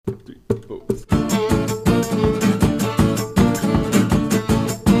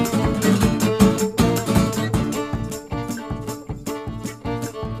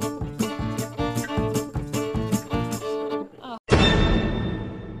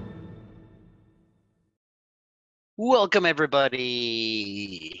Welcome,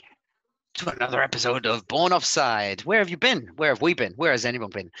 everybody, to another episode of Born Offside. Where have you been? Where have we been? Where has anyone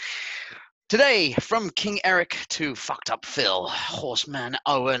been? Today, from King Eric to Fucked Up Phil, Horseman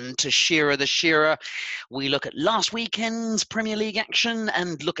Owen to Shearer the Shearer, we look at last weekend's Premier League action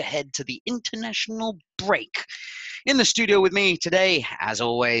and look ahead to the international break. In the studio with me today, as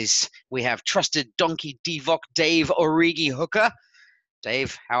always, we have trusted donkey Divock Dave Origi Hooker.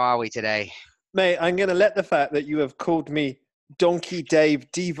 Dave, how are we today? Mate, I'm going to let the fact that you have called me Donkey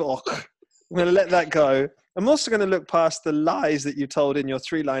Dave Divock, I'm going to let that go. I'm also going to look past the lies that you told in your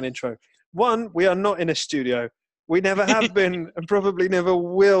 3-line intro. One, we are not in a studio. We never have been and probably never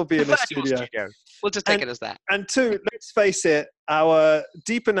will be in a studio. We'll just take it as that. And two, let's face it, our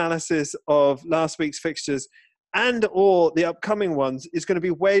deep analysis of last week's fixtures and or the upcoming ones is going to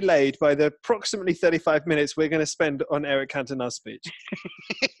be waylaid by the approximately 35 minutes we're going to spend on Eric Cantona's speech.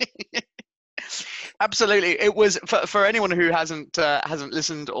 Absolutely, it was for anyone who hasn't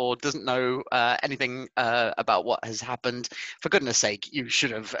listened or doesn't know anything about what has happened. For goodness' sake, you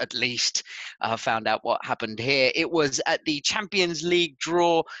should have at least found out what happened here. It was at the Champions League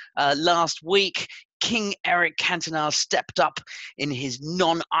draw last week. King Eric Cantona stepped up in his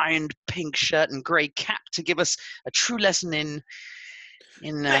non-ironed pink shirt and grey cap to give us a true lesson in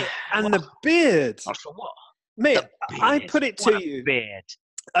and the beard. Not for what? Mate, I put it to you. Beard.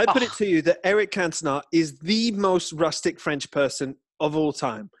 I put it to you that Eric Cantona is the most rustic French person of all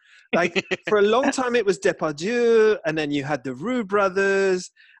time. Like, for a long time, it was Depardieu, and then you had the Roux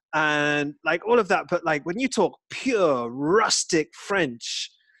brothers, and like all of that. But like when you talk pure rustic French,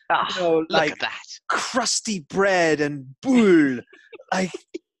 look at that. Crusty bread and boule, like,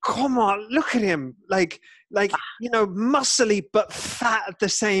 come on, look at him. Like, muscly but fat at the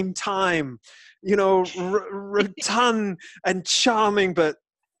same time. Rotund and charming, but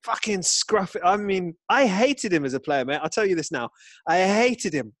fucking scruffy. I mean, I hated him as a player, mate. I'll tell you this now. I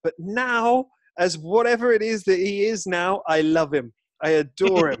hated him. But now, as whatever it is that he is now, I love him. I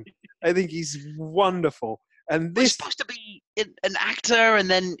adore him. I think he's wonderful. And this... He's supposed to be an actor, and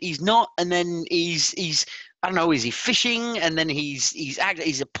then he's not, and then he's I don't know, is he fishing? And then he's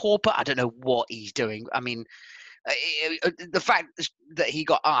a pauper. I don't know what he's doing. I mean... the fact that he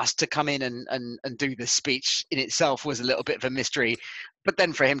got asked to come in and do this speech in itself was a little bit of a mystery. But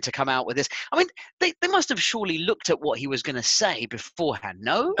then for him to come out with this, I mean, they must have surely looked at what he was going to say beforehand.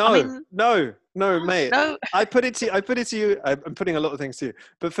 No, no, mate. No. I put it to you. I'm putting a lot of things to you,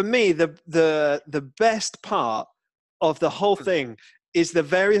 but for me, the best part of the whole thing is the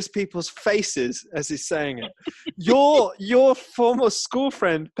various people's faces as he's saying it. Your former school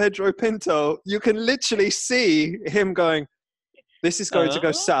friend, Pedro Pinto, you can literally see him going, this is going to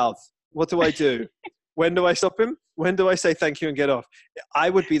go south. What do I do? When do I stop him? When do I say thank you and get off? I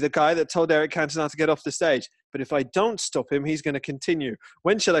would be the guy that told Eric Cantona to get off the stage. But if I don't stop him, he's going to continue.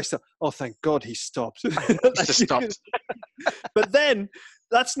 When shall I stop? Oh, thank God he stopped. Stopped. But then...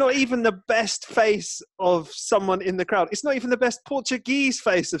 that's not even the best face of someone in the crowd. It's not even the best Portuguese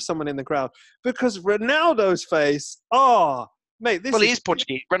face of someone in the crowd. Because Ronaldo's face, mate, he is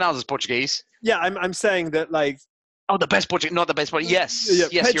Portuguese. Ronaldo's Portuguese. Yeah, I'm saying that, like... Oh, the best Portuguese, not the best Portuguese. Yes, yeah,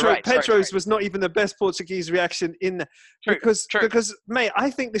 yes, you're right. Pedro's was not even the best Portuguese reaction in there. Because, mate, I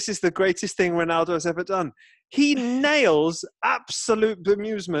think this is the greatest thing Ronaldo has ever done. He nails absolute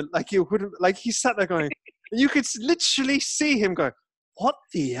bemusement. Like, you wouldn't... Like, he sat there going... you could literally see him going, what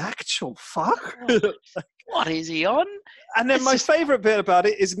the actual fuck? What is he on? And then my favourite bit about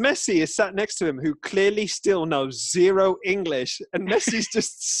it is Messi is sat next to him, who clearly still knows zero English. And Messi's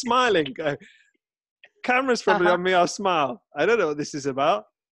just smiling. Camera's probably on me, I'll smile. I don't know what this is about.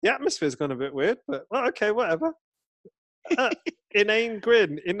 The atmosphere's gone a bit weird, but well, okay, whatever. Inane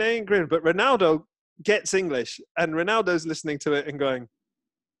grin. But Ronaldo gets English, and Ronaldo's listening to it and going,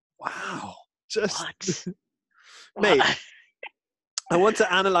 wow. Just... What? Mate... I want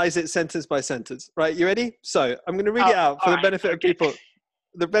to analyze it sentence by sentence. Right, you ready? So I'm going to read it out for the benefit of people.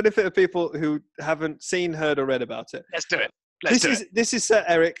 The benefit of people who haven't seen, heard, or read about it. Let's do it. This is Sir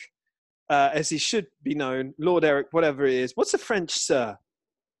Eric, as he should be known, Lord Eric, whatever it is. What's a French Sir?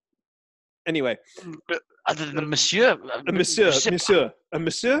 Anyway, other than Monsieur. A Monsieur. A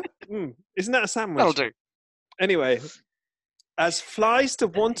Monsieur? Isn't that a sandwich? That'll do. Anyway, as flies to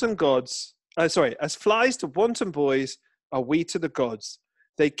wanton boys. Are we to the gods?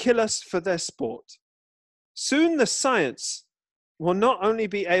 They kill us for their sport. Soon the science will not only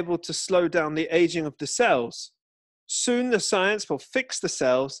be able to slow down the aging of the cells, soon the science will fix the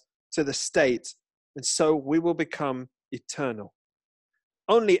cells to the state, and so we will become eternal.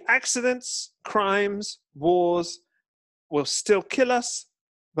 Only accidents, crimes, wars will still kill us,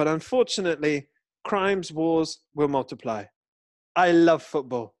 but unfortunately, crimes, wars will multiply. I love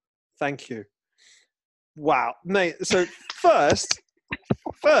football. Thank you. Wow, mate. So first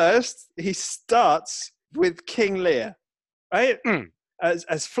he starts with King Lear, right?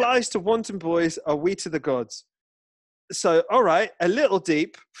 As flies to wanton boys are we to the gods. So, all right, a little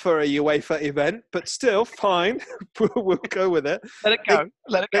deep for a UEFA event, but still fine. We'll go with it. Let it go.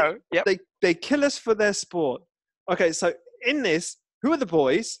 Let it go. Yep. They kill us for their sport. Okay, so in this, who are the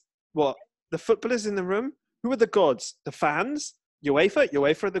boys? What? The footballers in the room? Who are the gods? The fans? UEFA?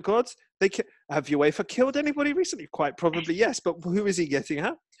 UEFA are the gods? Have UEFA killed anybody recently? Quite probably yes, but who is he getting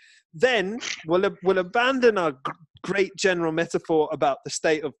at? Then we'll abandon our great general metaphor about the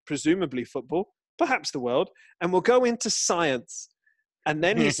state of presumably football, perhaps the world, and we'll go into science. And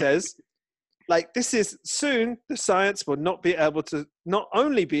then he says, like, this is soon the science will not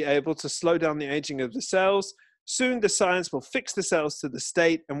only be able to slow down the aging of the cells, soon the science will fix the cells to the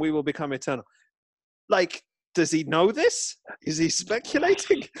state and we will become eternal. Like, does he know this? Is he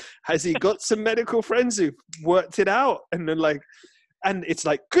speculating? Has he got some medical friends who've worked it out? And then and it's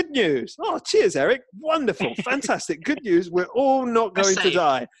like, good news. Oh, cheers, Eric. Wonderful. Fantastic. Good news. We're all not going to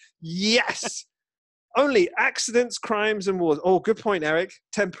die. Yes. Only accidents, crimes, and wars. Oh, good point, Eric.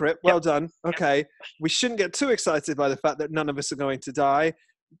 Temperate. Well done. Okay. We shouldn't get too excited by the fact that none of us are going to die,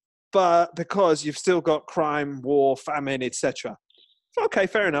 but because you've still got crime, war, famine, etc. Okay,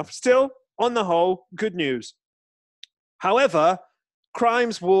 fair enough. Still, on the whole, good news. However,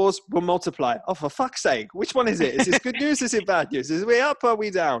 crimes, wars will multiply. Oh, for fuck's sake. Which one is it? Is this good news? Is it bad news? Is we up or are we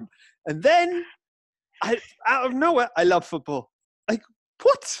down? And then, out of nowhere, I love football. Like,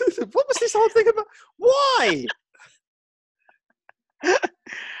 what? What was this whole thing about? Why?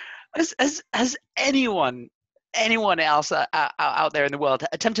 Has anyone else out there in the world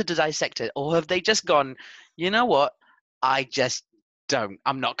attempted to dissect it, or have they just gone, you know what?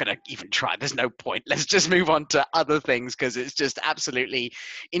 I'm not going to even try. There's no point. Let's just move on to other things because it's just absolutely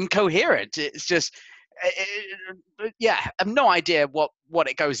incoherent. It's just, I have no idea what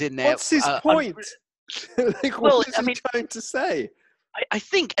it goes in there. What's his point? What is he trying to say? I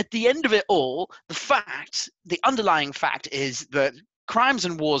think at the end of it all, the underlying fact is that crimes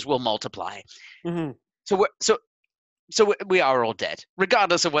and wars will multiply. Mm-hmm. So we are all dead,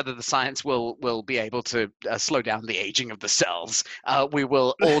 regardless of whether the science will be able to slow down the aging of the cells. We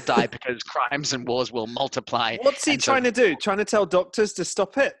will all die because crimes and wars will multiply. What's he trying to do? Trying to tell doctors to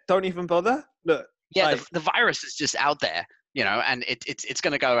stop it? Don't even bother? Look. Yeah, the virus is just out there, and it's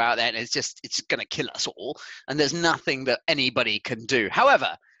going to go out there and it's going to kill us all. And there's nothing that anybody can do.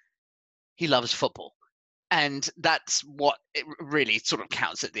 However, he loves football. And that's what it really sort of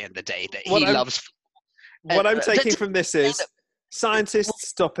counts at the end of the day, that he loves football. What I'm taking from this is scientists,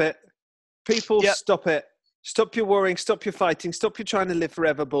 stop it. People, stop it. Stop your worrying. Stop your fighting. Stop your trying to live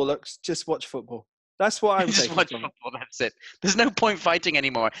forever, bollocks. Just watch football. That's what I'm just taking watch from football. That's it. There's no point fighting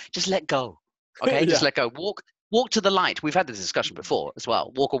anymore. Just let go. Okay, just let go. Walk to the light. We've had this discussion before as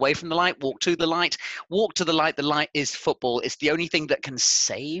well. Walk away from the light. Walk to the light. Walk to the light. The light is football. It's the only thing that can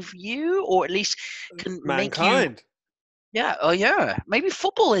save you, or at least can mankind. Make you. Yeah. Oh, yeah. Maybe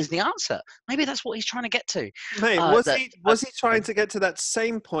football is the answer. Maybe that's what he's trying to get to. Mate, was he trying to get to that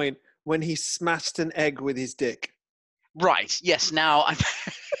same point when he smashed an egg with his dick? Right. Yes. Now I'm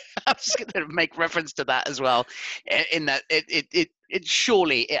just going to make reference to that as well. In that it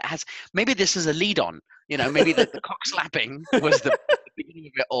surely it has. Maybe this is a lead on. Maybe the cock slapping was the beginning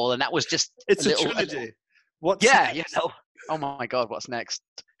of it all, and that was just. It's a trilogy. What's next? Yeah. No. Oh my God, what's next?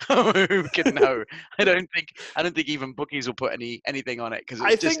 Who can know? I don't think even bookies will put anything on it because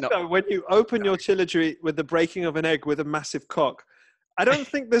I think though when you open your trilogy with the breaking of an egg with a massive cock, I don't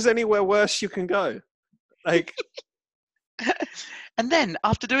think there's anywhere worse you can go. Like, and then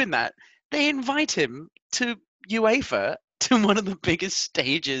after doing that, they invite him to UEFA, to one of the biggest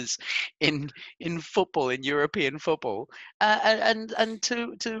stages in football, in European football, and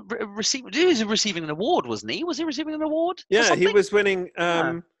to receive. He was receiving an award, wasn't he? Was he receiving an award? Yeah, he was winning.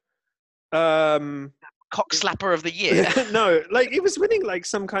 Cock slapper of the year. No, like he was winning like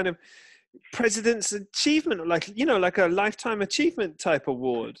some kind of president's achievement, like a lifetime achievement type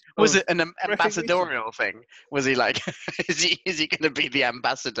award. Was it an ambassadorial thing? Was he like, is he going to be the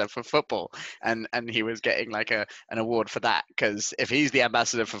ambassador for football? And he was getting like an award for that, because if he's the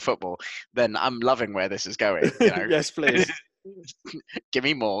ambassador for football, then I'm loving where this is going. Yes, please. Give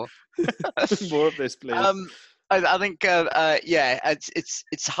me more. More of this, please. I think,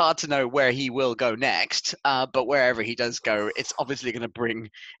 it's hard to know where he will go next, but wherever he does go, it's obviously going to bring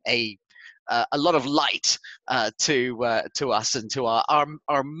a lot of light to us and to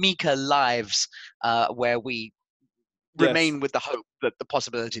our meeker lives, where we remain with the hope that the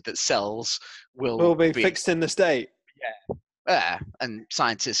possibility that cells will be fixed in the state. And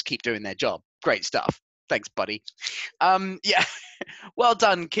scientists keep doing their job. Great stuff. Thanks, buddy. Yeah, well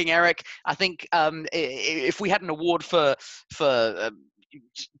done, King Eric. I think if we had an award for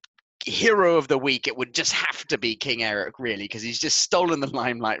hero of the week, it would just have to be King Eric, really, because he's just stolen the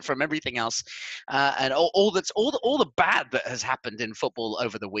limelight from everything else, and all the bad that has happened in football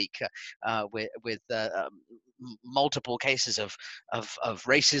over the week, with multiple cases of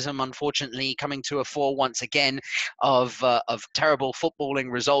racism, unfortunately, coming to a fore once again, of terrible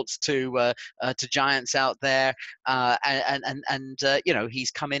footballing results to giants out there, and you know,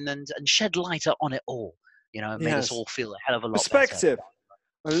 he's come in and shed light on it all. You know, made us all feel a hell of a lot perspective. better.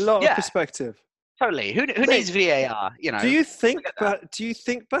 A lot of perspective. Totally. Who needs VAR? You know. Do you think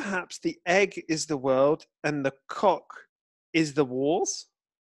perhaps the egg is the world and the cock is the wars?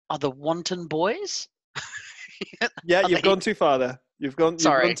 Are the wanton boys? Yeah, you've gone too far there. You've gone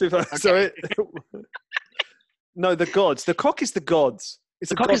too far. Okay. Sorry. No, the gods. The cock is the gods.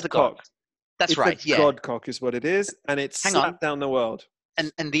 The cock is the cock. That's right. Yeah. God cock is what it is, and it's slapped down the world.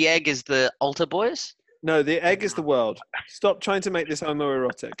 And the egg is the altar boys? No, the egg is the world. Stop trying to make this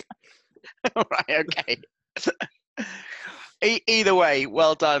homoerotic. Right, okay. Either way,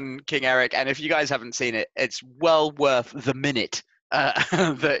 well done, King Eric. And if you guys haven't seen it, it's well worth the minute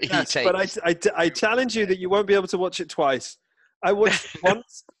that he takes. But I challenge you that you won't be able to watch it twice. I watched it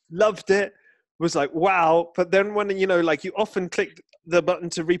once, loved it, was like, wow. But then when, you know, like you often click the button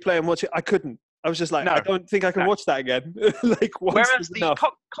to replay and watch it, I couldn't. I was just like, I don't think I can watch that again. Like, once whereas the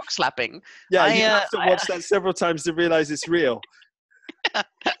cock slapping, you have to watch that several times to realize it's real.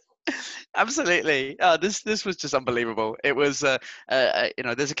 Absolutely. This was just unbelievable. It was, you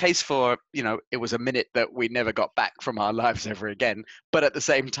know, there's a case for, you know, it was a minute that we never got back from our lives ever again. But at the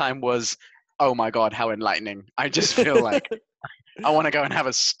same time was, oh my God, how enlightening. I just feel like I want to go and have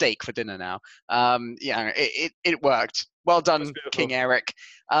a steak for dinner now. Yeah, it worked. Well done, King Eric.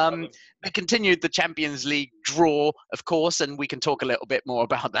 They continued the Champions League draw, of course, and we can talk a little bit more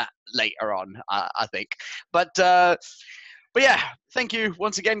about that later on, I think. But yeah, thank you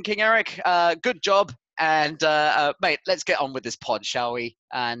once again, King Eric. Good job. And, mate, let's get on with this pod, shall we?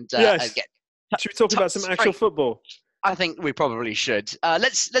 And yes. Should we talk about some actual football? I think we probably should.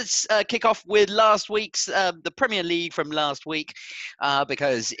 Let's kick off with last week's the Premier League from last week,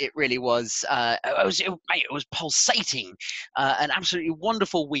 because it really was it was pulsating, an absolutely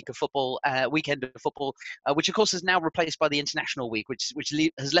wonderful week of football, weekend of football, which of course is now replaced by the international week, which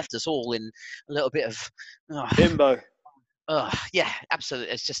has left us all in a little bit of limbo. Yeah,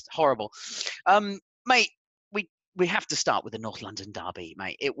 absolutely. It's just horrible, mate. We have to start with the North London derby,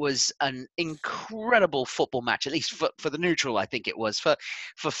 mate. It was an incredible football match, at least for the neutral. I think it was for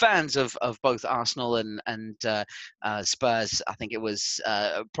fans of both Arsenal and Spurs. I think it was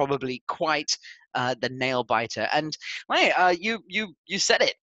probably quite the nail biter. And mate, you said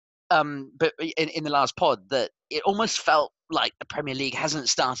it, but in the last pod, that it almost felt like the Premier League hasn't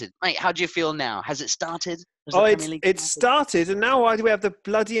started. Mate, how do you feel now? Has it started? It started, and now why do we have the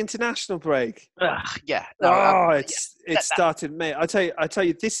bloody international break? Yeah. It started, mate. I tell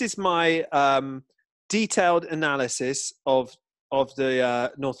you, this is my detailed analysis of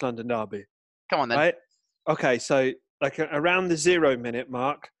the North London derby. Come on, then. Right? Okay, so like around the 0 minute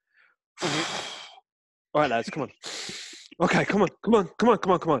mark. All right, lads, come on. Okay, come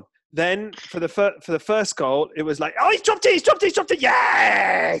on. Then for the first goal, it was like, oh, he's dropped it,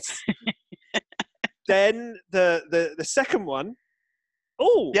 yes! Then the second one,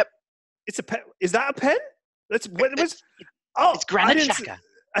 oh, yep, it's a pen. Is that a pen? It's Granit Xhaka.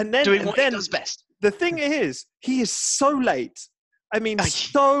 And then doing what he does best. The thing is, he is so late. I mean,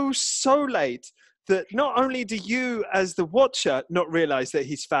 so late that not only do you, as the watcher, not realise that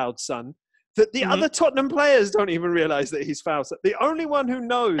he's fouled Son, that the other Tottenham players don't even realise that he's fouled Son. The only one who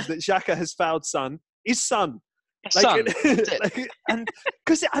knows that Xhaka has fouled Son is Son. Son. And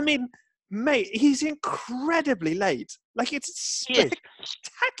because, I mean, mate, he's incredibly late. Like, it's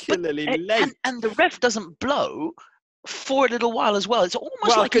spectacularly late. And the ref doesn't blow for a little while as well. It's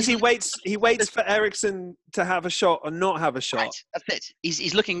almost like because he waits for Eriksen to have a shot or not have a shot. Right, that's it.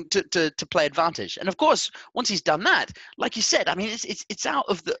 He's looking to play advantage, and of course, once he's done that, like you said, I mean, it's out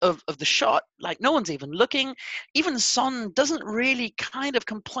of the shot. Like, no one's even looking. Even Son doesn't really kind of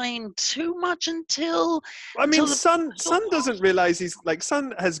complain too much until. I mean, Son doesn't realize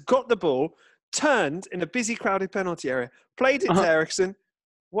Son has got the ball, turned in a busy, crowded penalty area, played it to Eriksen.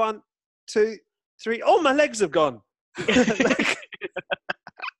 1, 2, 3. Oh, my legs have gone.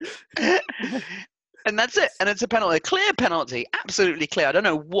 And that's it. And it's a penalty, a clear penalty, absolutely clear. I don't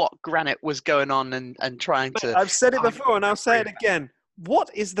know what Granit was going on and trying to. I've said it before and I'll say it again. What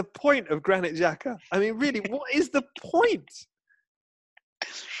is the point of Granit Xhaka? I mean, really, what is the point?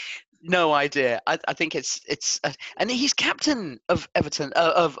 No idea. I think it's and he's captain of Everton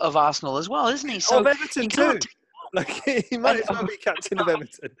of Arsenal as well, isn't he? So of Everton too. Like he might as well be captain of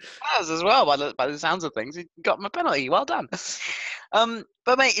Everton. As well, by the sounds of things, he got him a penalty. Well done.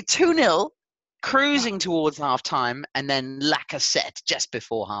 But mate, 2-0, cruising towards half time, and then Lacazette just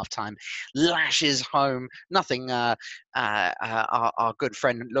before half time lashes home. Nothing our good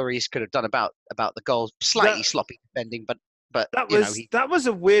friend Lloris could have done about the goal. Slightly sloppy defending, but that was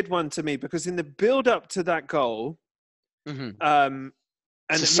a weird one to me because in the build up to that goal, and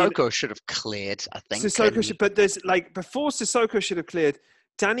Sissoko should have cleared, I think. But there's before Sissoko should have cleared,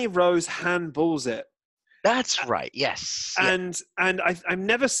 Danny Rose handballs it. That's right. Yes. And I've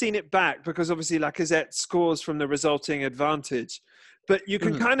never seen it back because obviously Lacazette scores from the resulting advantage, but you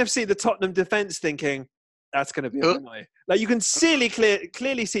can kind of see the Tottenham defense thinking that's going to be a penalty. Like you can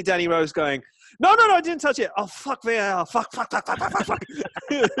clearly see Danny Rose going, no, I didn't touch it. Oh fuck VAR, fuck.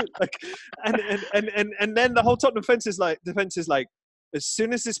 And then the whole Tottenham defense is like, as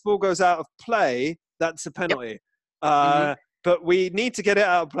soon as this ball goes out of play, that's a penalty. Yep. But we need to get it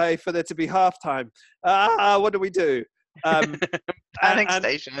out of play for there to be halftime. What do we do? Panic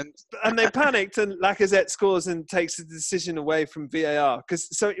stations. And they panicked, and Lacazette scores and takes the decision away from VAR.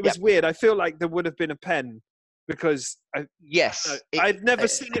 So it was weird. I feel like there would have been a pen because I'd never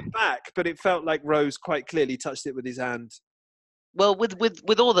seen it back, but it felt like Rose quite clearly touched it with his hand. Well,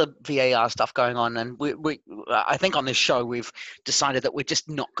 with all the VAR stuff going on, and I think on this show we've decided that we're just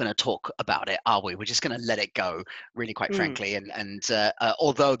not going to talk about it, are we? We're just going to let it go, really, quite frankly. And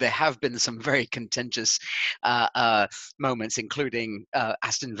although there have been some very contentious moments, including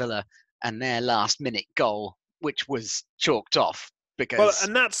Aston Villa and their last-minute goal, which was chalked off because. Well,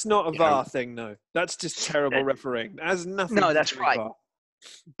 and that's not a VAR thing, no. That's just terrible refereeing. That has nothing. No, that's right. VAR.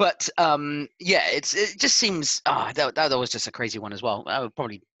 But it just seems that was just a crazy one as well. I will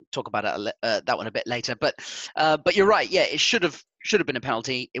probably talk about that one a bit later. But you're right. Yeah, it should have been a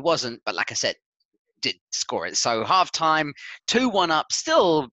penalty. It wasn't. But like I said, did score it. So half time, 2-1 up.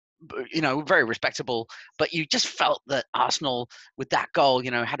 Still, very respectable. But you just felt that Arsenal with that goal,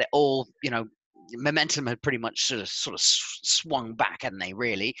 had it all. Momentum had pretty much sort of swung back, hadn't they,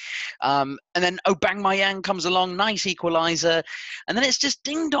 really? And then Aubameyang comes along, nice equaliser, and then it's just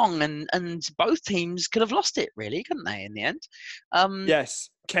ding dong, and both teams could have lost it, really, couldn't they, in the end?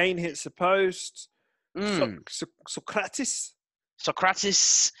 Yes, Kane hits the post. Socrates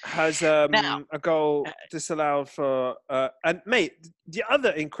has a goal disallowed for. And mate, the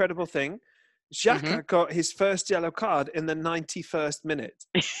other incredible thing. Xhaka got his first yellow card in the 91st minute.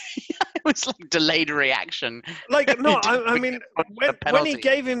 It was like delayed reaction. I mean, when he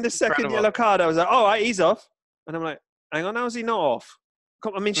gave him the second yellow card, I was like, all right, he's off. And I'm like, hang on, how is he not off?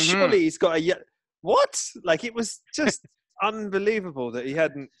 I mean, surely he's got a what? Like, it was just unbelievable that he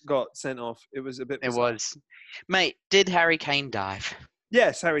hadn't got sent off. It was a bit bizarre. It was. Mate, did Harry Kane dive?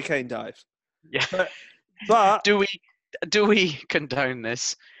 Yes, Harry Kane dived. Yeah. But do we condone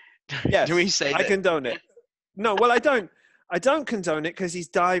this? Yes, do we say I condone it? No, well, I don't condone it because he's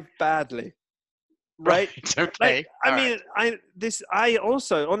dived badly. Right? Okay. I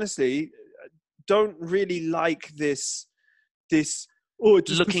also honestly don't really like this.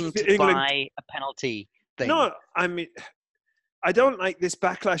 Looking to England buy a penalty thing. No, I mean, I don't like this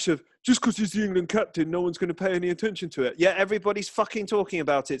backlash of just because he's the England captain, no one's going to pay any attention to it. Yeah, everybody's fucking talking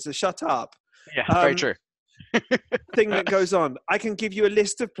about it, so shut up. Yeah, very true. Thing that goes on. I can give you a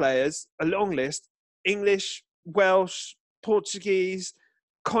list of players, a long list: English, Welsh, Portuguese,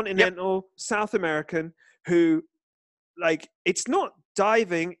 continental, South American, who, like, it's not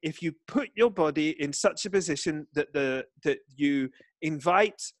diving if you put your body in such a position that you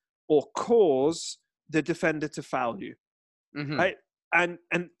invite or cause the defender to foul you. Right? And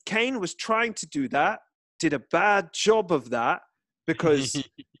Kane was trying to do that, did a bad job of that because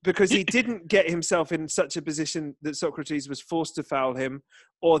he didn't get himself in such a position that Socrates was forced to foul him,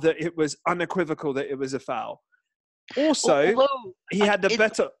 or that it was unequivocal that it was a foul. Also, he had the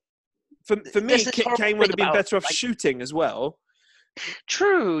better. For me, Kane would have been better off shooting as well.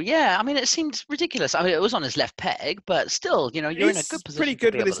 True, yeah. I mean, it seemed ridiculous. I mean, it was on his left peg, but still, you're in a good position. Pretty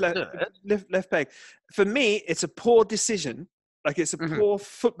good with his left peg. For me, it's a poor decision. Like, it's a poor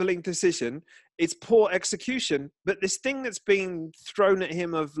footballing decision. It's poor execution. But this thing that's being thrown at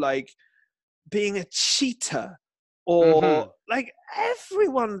him of, like, being a cheater or, like,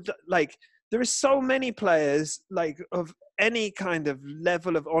 everyone, like, there are so many players, like, of any kind of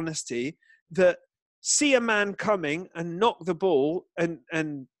level of honesty that see a man coming and knock the ball and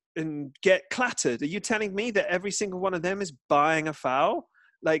get clattered. Are you telling me that every single one of them is buying a foul?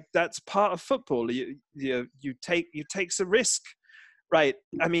 Like, that's part of football. You takes a risk, right?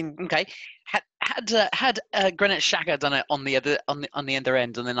 I mean, Okay. Had Granit Xhaka done it on the other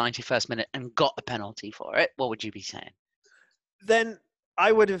end on the 91st minute and got a penalty for it, what would you be saying? then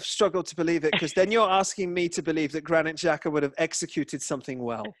I would have struggled to believe it, because then you're asking me to believe that Granit Xhaka would have executed something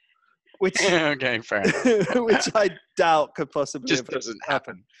well, which Okay, fair enough. which I doubt could possibly Just have doesn't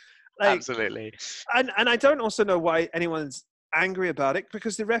happened. happen. Absolutely. And I don't also know why anyone's angry about it,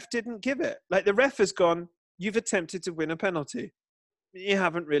 because the ref didn't give it. Like, the ref has gone, you've attempted to win a penalty. You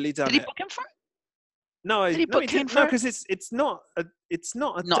haven't really done Did he it. book him for it? No, Did he book him for no, it? because it's not a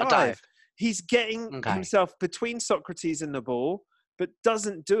Not a dive. dive. He's getting Okay. himself between Socrates and the ball, but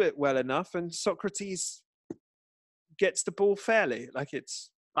doesn't do it well enough, and Socrates gets the ball fairly. Like, it's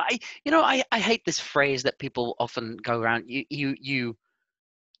I hate this phrase that people often go around. You're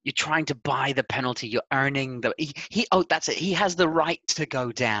trying to buy the penalty. You're earning the. That's it. He has the right to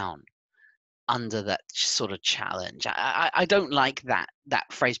go down under that sort of challenge. I don't like that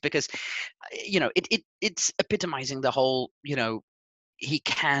phrase, because it's epitomizing the whole, he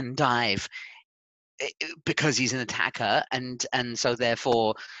can dive because he's an attacker, and so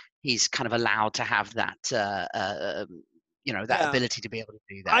therefore he's kind of allowed to have that that Yeah. ability to be able to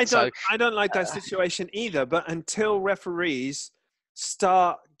do that. I don't like that situation either. But until referees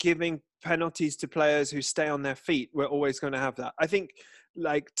start giving penalties to players who stay on their feet, we're always going to have that. I think,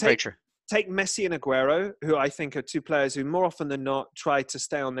 like, Very true. take Messi and Aguero, who I think are two players who more often than not try to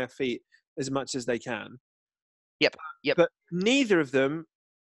stay on their feet as much as they can. Yep. But neither of them,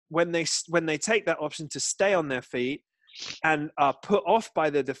 when they take that option to stay on their feet and are put off by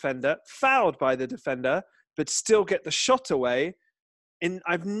the defender, fouled by the defender, but still get the shot away.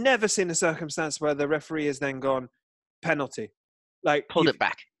 I've never seen a circumstance where the referee has then gone, penalty. Like, Pulled it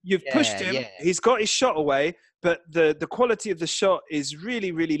back. You've pushed him. Yeah. He's got his shot away, but the quality of the shot is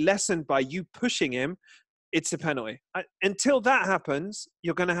really, really lessened by you pushing him. It's a penalty. Until that happens,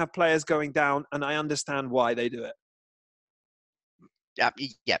 you're going to have players going down, and I understand why they do it.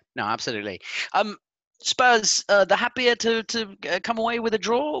 Yeah. No, absolutely. Spurs, the happier to come away with a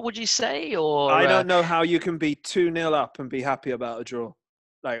draw, would you say? Or I don't know how you can be 2-0 up and be happy about a draw.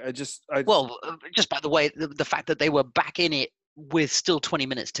 Like, just by the way, the fact that they were back in it with still 20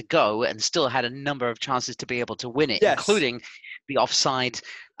 minutes to go and still had a number of chances to be able to win it, including the offside,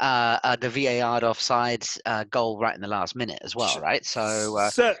 the VAR offside goal right in the last minute as well, right? So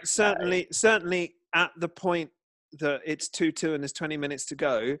certainly at the point that it's 2-2 and there's 20 minutes to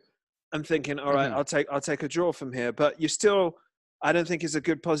go, I'm thinking, all right, I'll take a draw from here. But I don't think it's a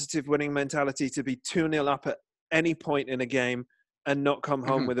good positive winning mentality to be 2-0 up at any point in a game and not come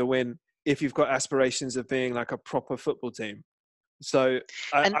home with a win if you've got aspirations of being like a proper football team. So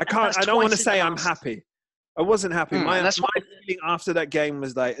I don't want to say I'm happy. I wasn't happy. My feeling after that game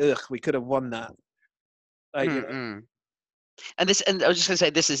was like, ugh, we could have won that. Like, And I was just going to say,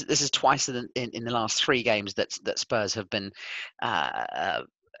 this is twice in the last 3 games that Spurs have been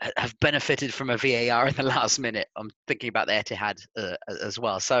have benefited from a VAR in the last minute. I'm thinking about the Etihad as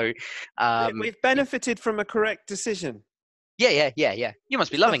well. So we've benefited from a correct decision. Yeah. You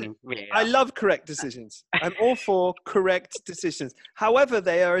must be loving VAR. I love correct decisions. I'm all for correct decisions, however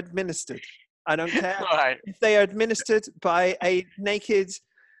they are administered. I don't care if they are administered by a naked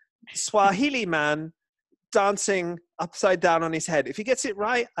Swahili man dancing upside down on his head. If he gets it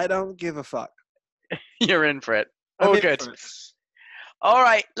right, I don't give a fuck. You're in for it. All good. All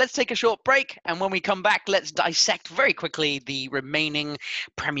right, let's take a short break. And when we come back, let's dissect very quickly the remaining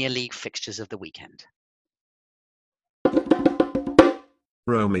Premier League fixtures of the weekend.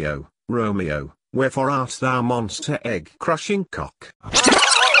 Romeo, Romeo, wherefore art thou monster egg-crushing cock?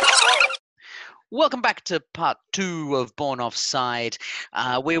 Welcome back to part 2 of Born Offside.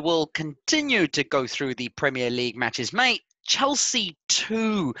 We will continue to go through the Premier League matches. Mate, Chelsea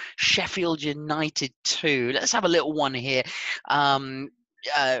 2, Sheffield United 2. Let's have a little one here.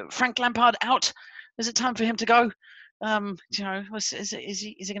 Frank Lampard out. Is it time for him to go? Is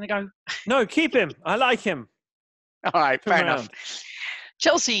he going to go? No, keep him. I like him. All right, fair enough.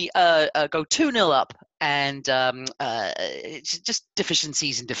 Chelsea go 2-0 up, and it's just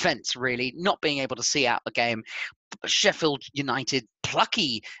deficiencies in defence, really, not being able to see out the game. Sheffield United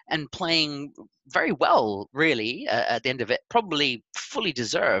plucky and playing very well, really, at the end of it. Probably fully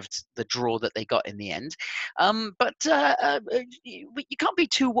deserved the draw that they got in the end. You can't be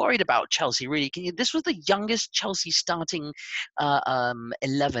too worried about Chelsea, really, can you? This was the youngest Chelsea starting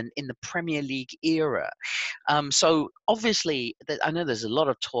 11 in the Premier League era. So obviously, I know there's a lot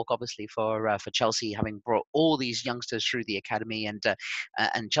of talk, obviously, for Chelsea having brought all these youngsters through the academy, and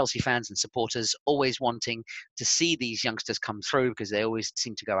Chelsea fans and supporters always wanting to see these youngsters come through because they always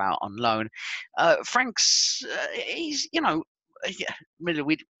seem to go out on loan. Frank's, he's, you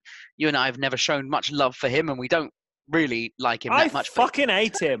and I have never shown much love for him, and we don't really like him that much. I fucking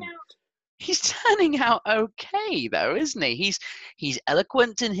hate him. He's turning out okay, though, isn't he? He's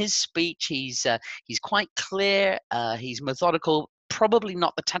eloquent in his speech. He's quite clear. He's methodical. Probably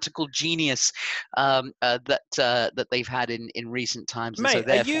not the tactical genius that they've had in recent times. Mate,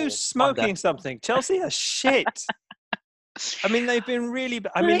 are you smoking something? Chelsea are shit. I mean, they've been really.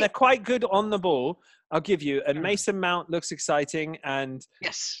 I mean, they're quite good on the ball. I'll give you. And Mason Mount looks exciting, and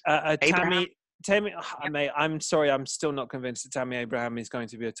yes, Tammy, mate, I'm sorry, I'm still not convinced that Tammy Abraham is going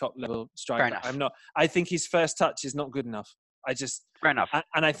to be a top-level striker. I'm not. I think his first touch is not good enough. Fair enough.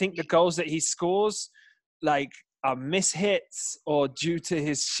 And I think the goals that he scores, like, are mishits or due to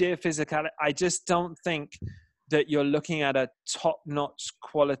his sheer physicality. I just don't think that you're looking at a top-notch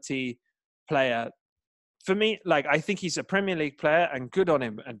quality player. For me, like, I think he's a Premier League player, and good on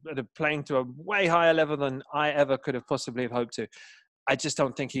him, and playing to a way higher level than I ever could have possibly have hoped to. I just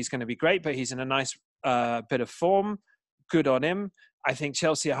don't think he's going to be great, but he's in a nice bit of form. Good on him. I think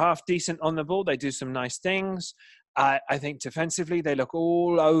Chelsea are half decent on the ball. They do some nice things. I think defensively, they look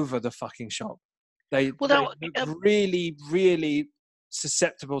all over the fucking shop. They look really, really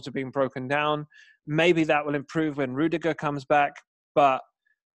susceptible to being broken down. Maybe that will improve when Rudiger comes back, but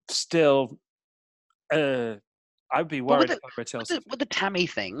still, I'd be worried about Chelsea. With the Tammy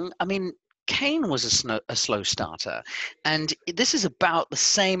thing, I mean, Kane was a slow starter, and this is about the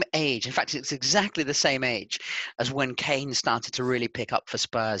same age. In fact, it's exactly the same age as when Kane started to really pick up for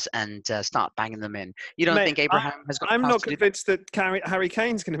Spurs and start banging them in. You don't think Abraham has got? I'm not convinced that Harry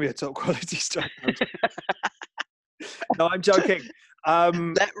Kane's going to be a top quality striker. No, I'm joking.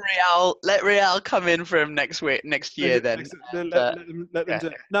 Let Real come in for him next year. Then let them do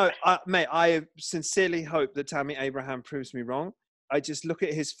it. No, mate, I sincerely hope that Tammy Abraham proves me wrong. I just look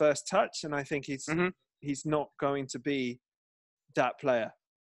at his first touch, and I think he's not going to be that player.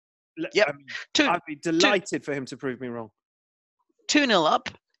 Yep. I mean, I'd be delighted for him to prove me wrong. 2-0 up,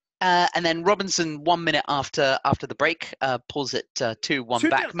 and then Robinson 1 minute after the break pulls it 2-1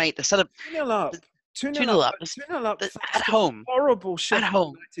 back. Mate, the setup 2-0 up. 2-0 up. 2-0 up at home. Horrible shit. At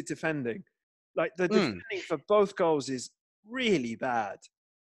home. United defending. Like, the defending for both goals is really bad.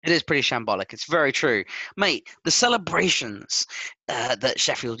 It is pretty shambolic. It's very true. Mate, the celebrations that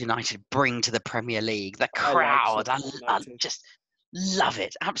Sheffield United bring to the Premier League, the crowd, I just love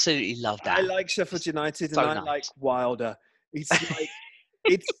it. Absolutely love that. I like Sheffield United, and I like Wilder. It's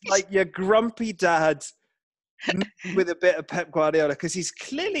like your grumpy dad with a bit of Pep Guardiola, because he's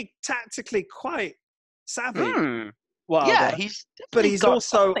clearly tactically quite savvy. Wilder. Yeah, but he's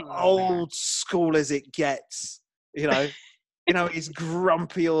also old school as it gets, you know. You know, he's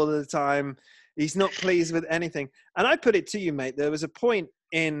grumpy all the time. He's not pleased with anything. And I put it to you, mate, there was a point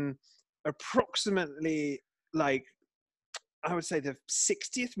in approximately, like, I would say the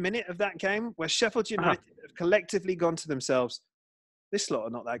 60th minute of that game where Sheffield United have collectively gone to themselves, this lot are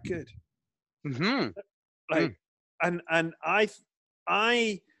not that good. And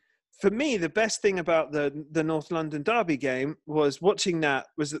I, for me, the best thing about the North London Derby game was watching that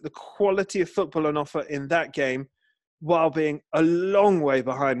the quality of football on offer in that game, while being a long way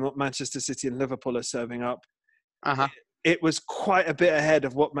behind what Manchester City and Liverpool are serving up, it was quite a bit ahead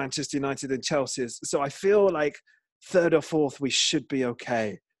of what Manchester United and Chelsea is. So I feel like third or fourth, we should be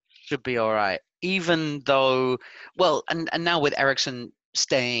okay. Should be all right. Even though, well, and now with Eriksen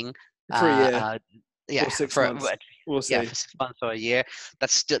staying for a year, or 6 months. We'll see. Yeah, for 6 months or a year.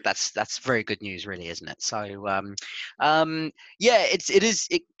 That's very good news, really, isn't it? So,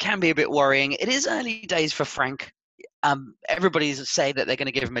 it can be a bit worrying. It is early days for Frank. Everybody's saying that they're going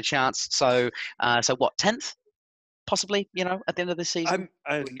to give him a chance. So what, 10th? Possibly, at the end of this season?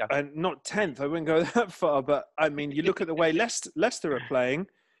 I'm not 10th. I wouldn't go that far. But, I mean, you look at the way Leicester are playing,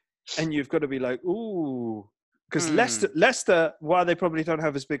 and you've got to be like, ooh. Because Leicester, while they probably don't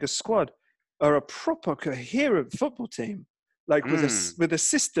have as big a squad, are a proper coherent football team. Like, with a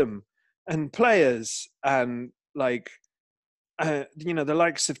system and players and, like, the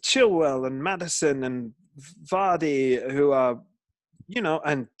likes of Chilwell and Maddison and Vardy, who are,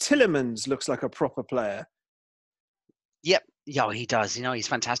 and Tillemans looks like a proper player. Yep. Yeah, he does. He's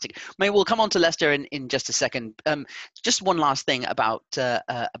fantastic. Maybe we'll come on to Leicester in just a second. Just one last thing about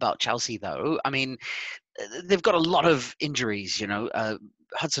Chelsea, though. I mean, they've got a lot of injuries.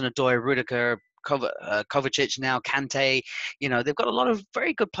 Hudson-Odoi, Rudiger, Kovacic now, Kante. They've got a lot of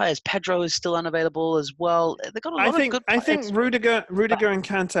very good players. Pedro is still unavailable as well. They've got a lot of good players. I think Rudiger and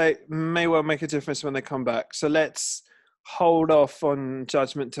Kante may well make a difference when they come back. So let's hold off on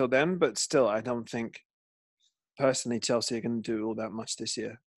judgment till then. But still, I don't think personally Chelsea are going to do all that much this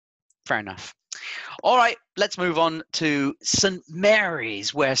year. Fair enough. All right, let's move on to St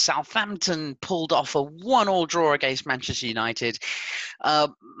Mary's, where Southampton pulled off a 1-1 draw against Manchester United.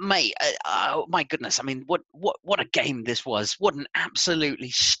 Mate, my goodness, I mean, what a game this was. What an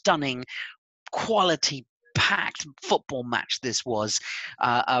absolutely stunning, quality-packed football match this was.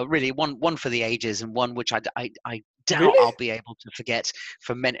 Really, one for the ages, and one which I doubt Really? I'll be able to forget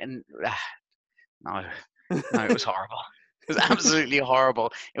for many. No, it was horrible. It was absolutely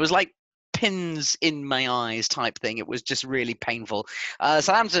horrible. It was like pins in my eyes type thing. It was just really painful.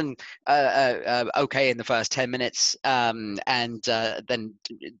 Southampton okay in the first 10 minutes, and then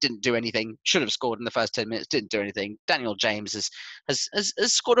didn't do anything. Should have scored in the first 10 minutes, didn't do anything. Daniel James has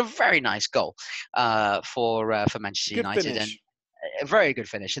scored a very nice goal for Manchester United. Finish. And a very good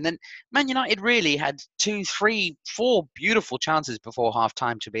finish. And then Man United really had 2, 3, 4 beautiful chances before half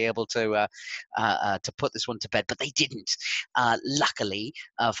time to be able to put this one to bed, but they didn't. Luckily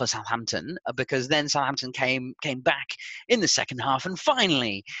for Southampton, because then Southampton came back in the second half, and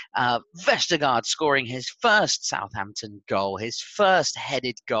finally Vestergaard scoring his first Southampton goal, his first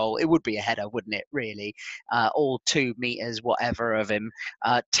headed goal. It would be a header, wouldn't it? Really, all 2 meters, whatever, of him,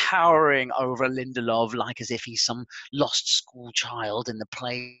 towering over Lindelof like as if he's some lost school child in the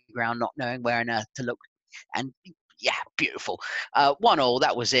playground, not knowing where on earth to look. And yeah, beautiful. 1-1,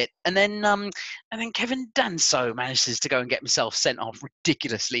 that was it. And then Kevin Danso manages to go and get himself sent off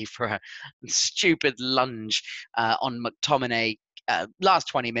ridiculously for a stupid lunge on McTominay. Last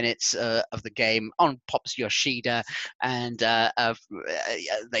 20 minutes of the game, on pops Yoshida, and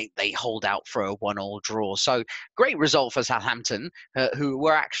they hold out for a 1-1 draw. So great result for Southampton, who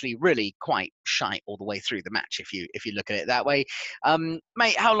were actually really quite shy all the way through the match, if you look at it that way.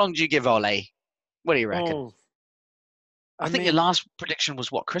 Mate, how long do you give Ole? What do you reckon? Oh, I think your last prediction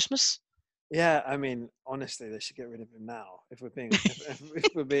was what, Christmas? Yeah, I mean, honestly, they should get rid of him now. If we're being if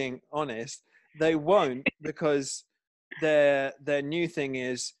we're being honest, they won't, because their new thing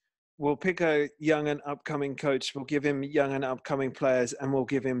is, we'll pick a young and upcoming coach, we'll give him young and upcoming players, and we'll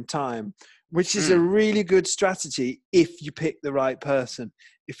give him time, which is a really good strategy if you pick the right person.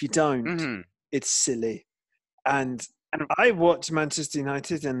 If you don't, it's silly. And I watch Manchester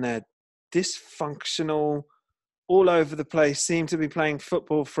United, and they're dysfunctional, all over the place, seem to be playing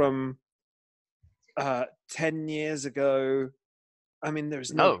football from 10 years ago. I mean,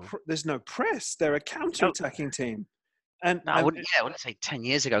 there's no press. They're a counter-attacking team. And no, I wouldn't say 10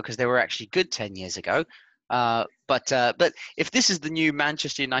 years ago, because they were actually good 10 years ago. But if this is the new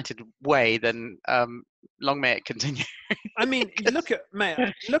Manchester United way, then long may it continue. I mean, look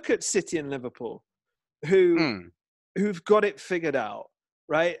at City and Liverpool, who've got it figured out,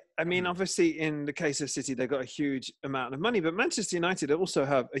 right? I mean, obviously, in the case of City, they've got a huge amount of money, but Manchester United also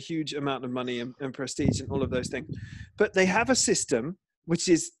have a huge amount of money and prestige and all of those things. But they have a system, which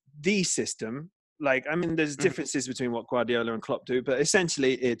is the system. Like, I mean, there's differences between what Guardiola and Klopp do, but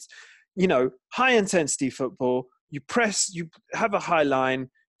essentially it's, high intensity football. You press, you have a high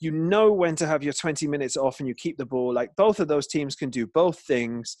line, you know when to have your 20 minutes off, and you keep the ball. Like, both of those teams can do both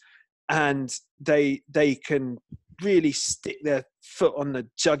things, and they can really stick their foot on the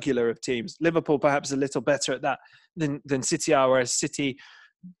jugular of teams. Liverpool perhaps a little better at that than City are, whereas City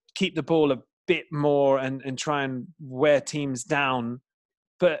keep the ball a bit more and try and wear teams down.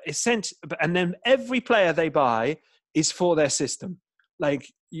 But essentially, and then every player they buy is for their system. Like,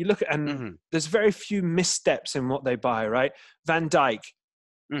 you look at, and there's very few missteps in what they buy, right? Van Dijk,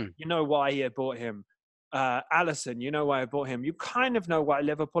 you know why he had bought him. Alisson, you know why I bought him. You kind of know why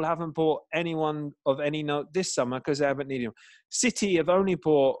Liverpool haven't bought anyone of any note this summer, because they haven't needed him. City have only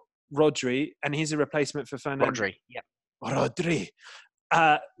bought Rodri, and he's a replation for Fernandes. Rodri, yeah. Rodri.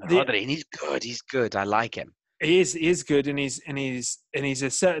 Rodri, and he's good. He's good. I like him. He is good, and he's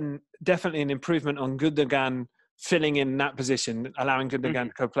definitely an improvement on Gundogan filling in that position, allowing Gundogan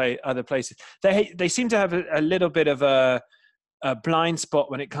to go play other places. They seem to have a little bit of a blind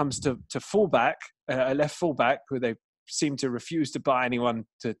spot when it comes to fullback, a left fullback, who they seem to refuse to buy anyone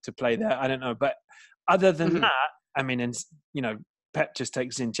to play there. I don't know, but other than that, I mean, Pep just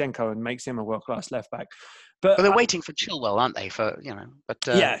takes Zinchenko and makes him a world-class left back. But they're waiting for Chilwell, aren't they? But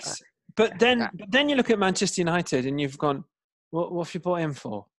yes. But then you look at Manchester United, and you've gone, What have you bought him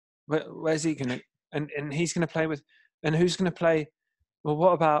for? Where's he going to? And he's going to play with, and who's going to play? Well,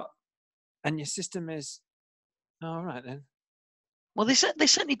 what about? And your system is, all right then. Well, they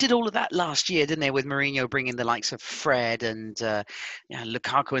certainly did all of that last year, didn't they? With Mourinho bringing the likes of Fred and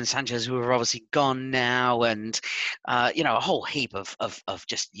Lukaku and Sanchez, who are obviously gone now, and a whole heap of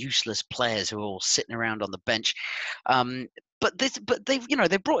just useless players who are all sitting around on the bench. But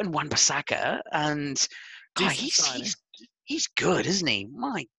they've brought in Wan-Bissaka, and God, he's good, isn't he?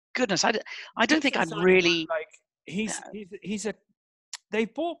 My goodness, I don't think I'd really like he's a.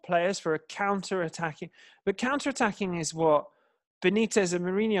 They've bought players for a counter-attacking, but counter-attacking is what Benitez and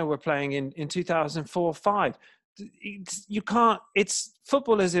Mourinho were playing in 2004-05. You can't.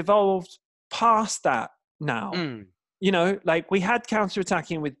 Football has evolved past that now. Like we had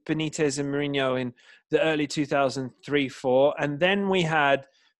counter-attacking with Benitez and Mourinho in the early 2003-04, and then we had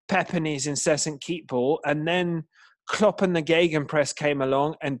Pep and his incessant keep ball, and then Klopp and the Gegenpress came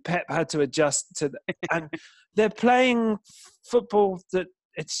along, and Pep had to adjust to and they're playing football that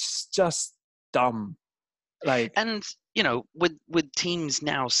it's just dumb. And with teams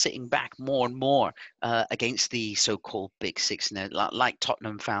now sitting back more and more against the so-called Big Six, like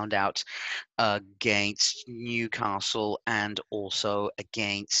Tottenham found out against Newcastle, and also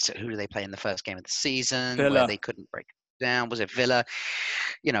against, who do they play in the first game of the season? Villa. Where they couldn't break down. Was it Villa?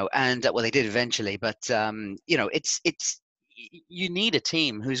 And well, they did eventually, but it's you need a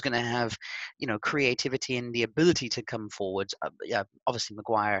team who's going to have, creativity and the ability to come forward. Obviously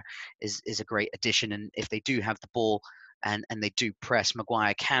Maguire is a great addition, and if they do have the ball and they do press,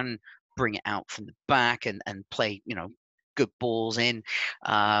 Maguire can bring it out from the back and play, good balls in,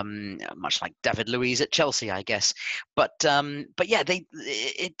 much like David Luiz at Chelsea, I guess. But yeah,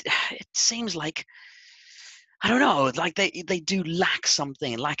 it seems like, I don't know, like they do lack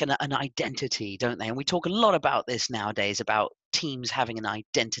something, like an identity, don't they? And we talk a lot about this nowadays, about teams having an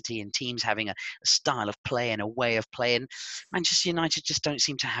identity and teams having a style of play and a way of playing. Manchester United just don't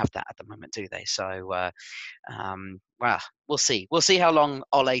seem to have that at the moment, do they? So, well, we'll see. We'll see how long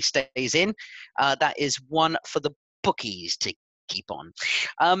Ole stays in. That is one for the bookies to keep on.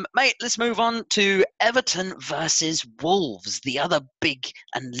 Mate, let's move on to Everton versus Wolves, the other big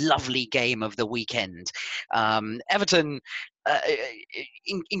and lovely game of the weekend. Everton,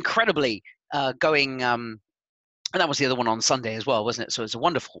 incredibly going... and that was the other one on Sunday as well, wasn't it? So it was a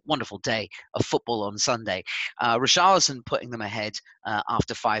wonderful, wonderful day of football on Sunday. Richarlison putting them ahead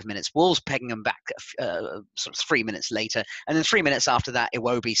after 5 minutes. Wolves pegging them back sort of 3 minutes later. And then 3 minutes after that,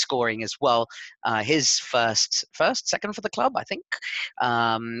 Iwobi scoring as well. His second for the club, I think,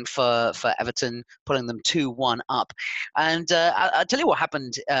 for Everton, putting them 2-1 up. And I'll tell you what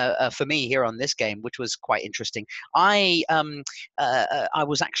happened for me here on this game, which was quite interesting. I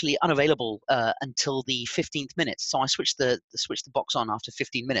was actually unavailable until the 15th minute. So I switched the box on after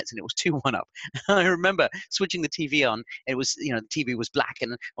 15 minutes, and it was 2-1 up. I remember switching the TV on. It was, the TV was black,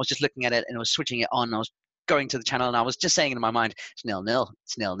 and I was just looking at it, and I was switching it on. I was going to the channel, and I was just saying in my mind, it's 0-0.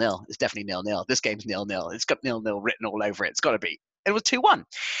 It's 0-0. It's definitely 0-0. This game's 0-0. It's got 0-0 written all over it. It's got to be. It was 2-1.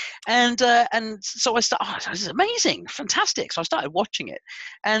 And so I started, this is amazing, fantastic. So I started watching it,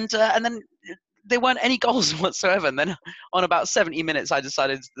 and then there weren't any goals whatsoever. And then on about 70 minutes, I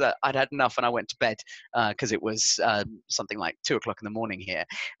decided that I'd had enough, and I went to bed because it was something like 2 o'clock in the morning here.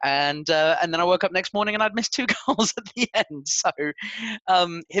 And then I woke up next morning and I'd missed 2 goals at the end. So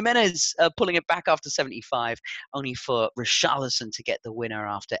Jimenez pulling it back after 75, only for Richarlison to get the winner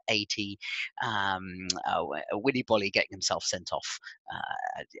after 80. Willy Bolly getting himself sent off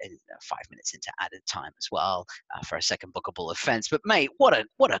 5 minutes into added time as well for a second bookable offence. But mate, what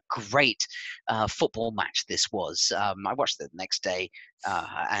a great football match this was. I watched it the next day,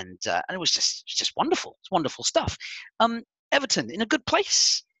 and it was just wonderful. It's wonderful stuff. Everton in a good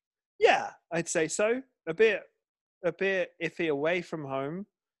place. Yeah, I'd say so. A bit iffy away from home,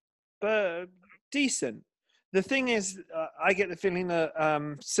 but decent. The thing is, I get the feeling that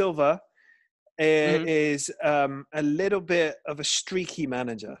Silva is a little bit of a streaky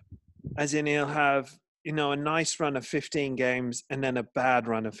manager, as in he'll have a nice run of 15 games and then a bad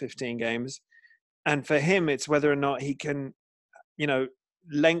run of 15 games. And for him, it's whether or not he can,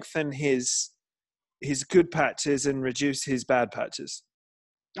 lengthen his good patches and reduce his bad patches.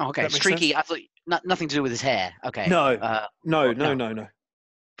 Oh, okay, streaky. Sense? I thought nothing to do with his hair. Okay. No.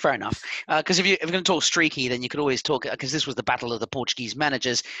 Fair enough. Because if you're going to talk streaky, then you could always talk, because this was the battle of the Portuguese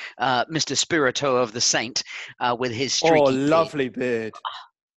managers. Mr. Spirito of the Saint with his streaky lovely beard.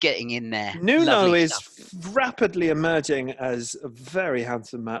 Getting in there. Nuno is rapidly emerging as a very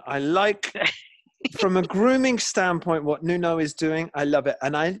handsome man. I like, from a grooming standpoint, what Nuno is doing. I love it.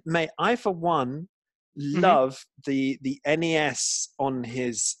 And I for one, love the NES on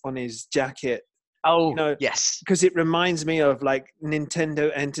his jacket. Oh, You know, yes. because it reminds me of like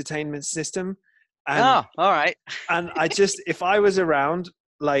Nintendo Entertainment System, and Oh, all right. I just, if I was around,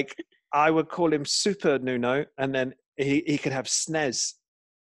 like I would call him Super Nuno, and then he could have SNES.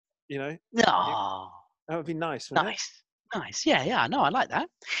 You know, No. that would be nice, wouldn't it? Nice. Yeah. No, I like that.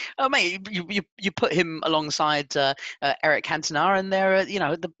 Oh, mate, you put him alongside Eric Cantona, and they're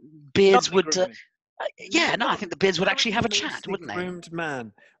the beards Lovely would. grooming. I think the beards would actually have a chat, Nicely wouldn't they? groomed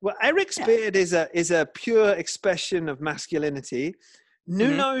man. Well, Eric's Yeah. beard is a pure expression of masculinity.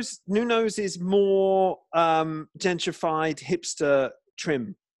 Nuno's is more gentrified hipster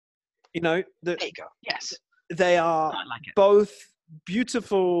trim. You know, There you go. Yes. they are I like it. both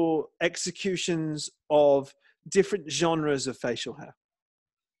beautiful executions of different genres of facial hair.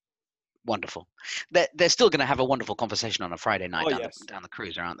 Wonderful. They're still going to have a wonderful conversation on a Friday night down the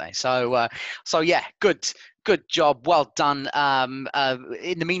cruiser, aren't they? So yeah, good job, well done.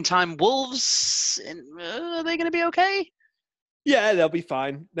 In the meantime, Wolves, are they going to be okay? Yeah, they'll be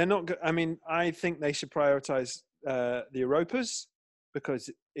fine. They're not good. I mean, I think they should prioritize the Europas because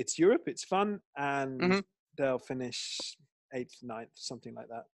it's Europe, it's fun, and they'll finish 8th, 9th, something like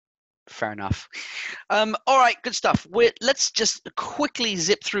that. Fair enough. All right, good stuff. Let's just quickly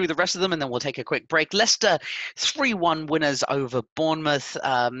zip through the rest of them, and then we'll take a quick break. Leicester 3-1 winners over Bournemouth.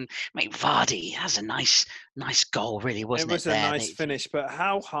 Mate, Vardy has a nice goal, really, wasn't it? It was a nice finish, but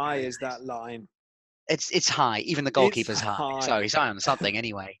how high is that line? It's high. Even the goalkeeper's high. So he's high on something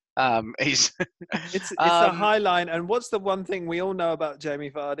anyway. It's a high line. And what's the one thing we all know about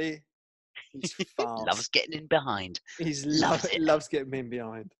Jamie Vardy? He's fast. Loves getting in behind. Loves getting in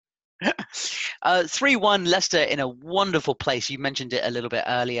behind. 3-1 Leicester in a wonderful place. You mentioned it a little bit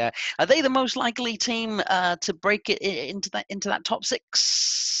earlier. Are they the most likely team to break it into that top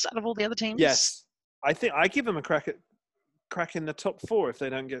 6 out of all the other teams? Yes, I think I give them a crack in the top 4 if they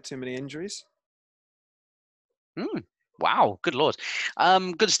don't get too many injuries. Wow, good lord.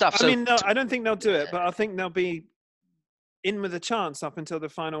 Good stuff. I mean, no, I don't think they'll do it, but I think they'll be in with a chance up until the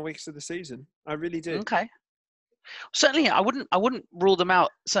final weeks of the season. I really do. Okay. Certainly, I wouldn't rule them out.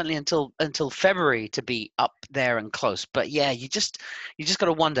 Certainly until February to be up there and close. But yeah, you just got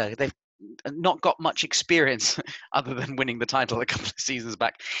to wonder. They've not got much experience other than winning the title a couple of seasons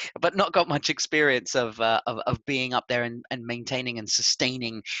back, but not got much experience of being up there and maintaining and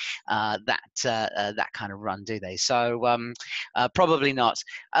sustaining that kind of run, do they? So probably not.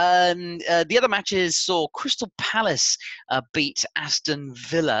 The other matches saw Crystal Palace beat Aston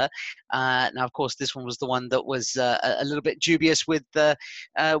Villa. Now, of course, this one was the one that was a little bit dubious with Jack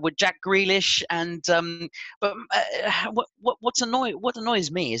Grealish, and but what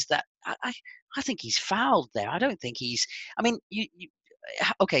annoys me is that I think he's fouled there. I don't think he's. I mean, you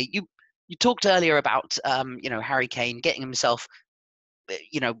talked earlier about Harry Kane getting himself,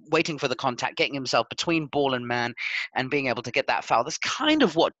 waiting for the contact, getting himself between ball and man, and being able to get that foul. That's kind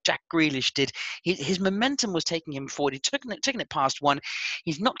of what Jack Grealish did. His momentum was taking him forward. He's taken it past one.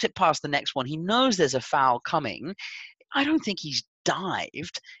 He's knocked it past the next one. He knows there's a foul coming. I don't think he's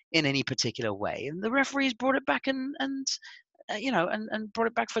dived in any particular way, and the referees brought it back and brought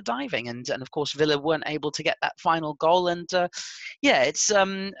it back for diving, and of course Villa weren't able to get that final goal. And it's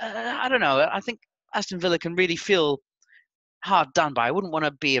I don't know. I think Aston Villa can really feel hard done by. I wouldn't want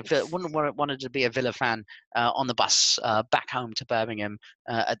to be wanted to be a Villa fan on the bus back home to Birmingham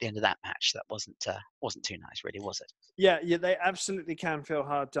at the end of that match. That wasn't too nice, really, was it? Yeah, they absolutely can feel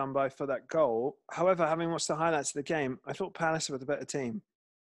hard done by for that goal. However, having watched the highlights of the game, I thought Palace were the better team.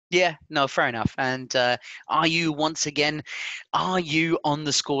 Yeah, no, fair enough. And are you on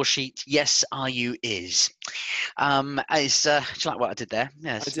the score sheet? Yes, you is. Do you like what I did there?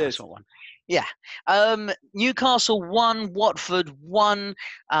 Yeah, I did. Nice one. Yeah. Newcastle 1, Watford 1,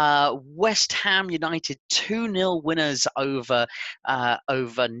 West Ham United 2-0 winners over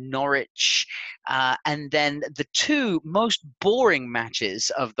Norwich. And then the 2 most boring matches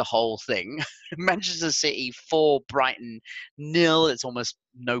of the whole thing. Manchester City 4, Brighton 0. It's almost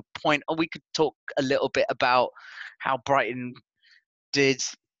no point. We could talk a little bit about how Brighton did.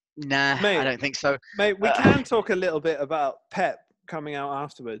 Nah, mate, I don't think so. Mate, we can talk a little bit about Pep coming out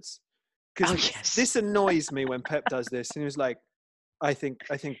afterwards. Because this annoys me when Pep does this, and he was like, "I think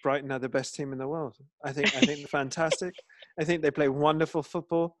Brighton are the best team in the world. I think they're fantastic. I think they play wonderful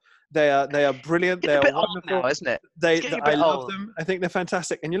football. They are brilliant. They are wonderful, now, isn't it? I love them. I think they're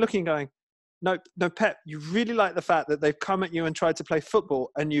fantastic." And you're looking, going, "No, Pep. You really like the fact that they've come at you and tried to play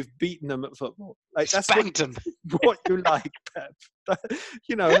football, and you've beaten them at football. Like that's what you like, Pep.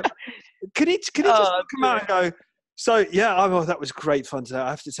 Can he just come out and go? So yeah, that was great fun today. I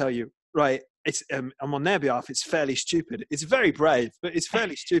have to tell you." Right, I'm on their behalf. It's fairly stupid. It's very brave, but it's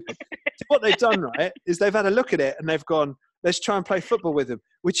fairly stupid. So what they've done, right, is they've had a look at it and they've gone, let's try and play football with them,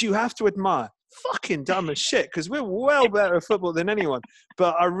 which you have to admire. Fucking dumb as shit, because we're well better at football than anyone.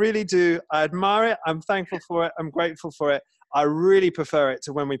 But I really do. I admire it. I'm thankful for it. I'm grateful for it. I really prefer it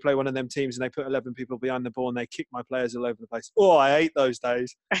to when we play one of them teams and they put 11 people behind the ball and they kick my players all over the place. Oh, I hate those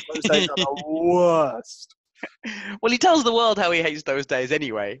days. Those days are the worst. Well, he tells the world how he hates those days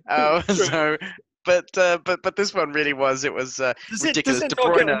anyway. But this one really was. It was ridiculous. Does it De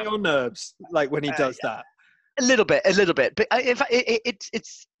not get Bruyne, on your nerves, like when he does that? a little bit. But in fact,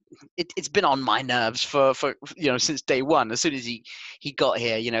 it's been on my nerves for since day one. As soon as he got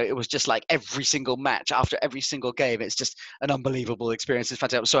here, it was just like every single match after every single game. It's just an unbelievable experience. It's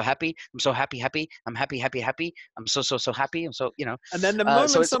fantastic. I'm so happy. I'm so happy. I'm happy. I'm so happy. I'm so And then the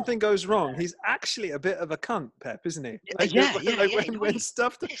moment something goes wrong, he's actually a bit of a cunt, Pep, isn't he? When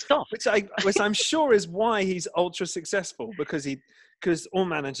stuff, which I'm sure is why he's ultra successful, because all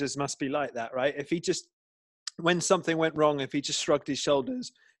managers must be like that, right? If he just, when something went wrong, if he just shrugged his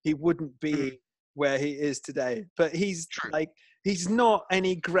shoulders, he wouldn't be where he is today. But he's not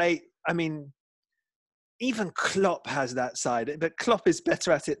any great. I mean, even Klopp has that side, but Klopp is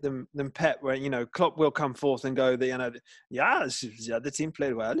better at it than Pep, where, Klopp will come forth and go, the other team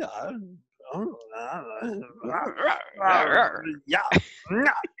played well. Yeah.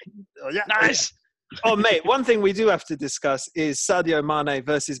 nice. Oh, mate, one thing we do have to discuss is Sadio Mane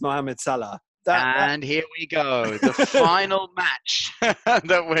versus Mohamed Salah. And here we go, the final match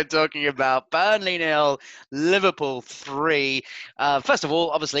that we're talking about. Burnley 0, Liverpool 3. First of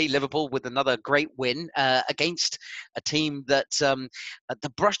all, obviously, Liverpool with another great win against a team that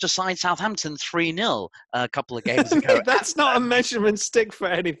brushed aside Southampton 3-0 a couple of games ago. That's not a measurement stick for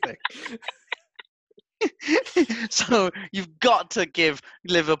anything. So you've got to give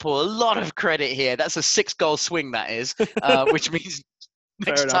Liverpool a lot of credit here. That's a 6-goal swing, that is, which means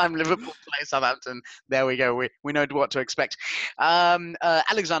next time Liverpool play Southampton, there we go. We know what to expect.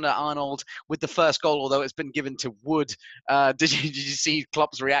 Alexander-Arnold with the first goal, although it's been given to Wood. Did you see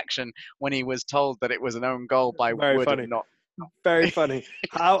Klopp's reaction when he was told that it was an own goal by Wood? Funny. Not very funny.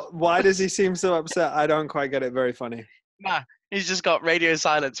 Why does he seem so upset? I don't quite get it. Very funny. Nah, he's just got radio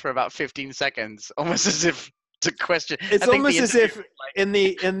silence for about 15 seconds, almost as if to question. It's almost as if in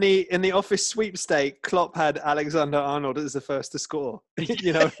the office sweepstake, Klopp had Alexander-Arnold as the first to score.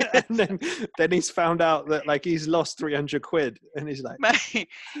 And then he's found out that he's lost 300 quid, and he's like,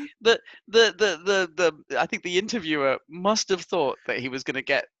 the I think the interviewer must have thought that he was going to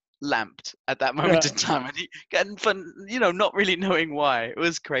get lamped at that moment in time, and for not really knowing why. It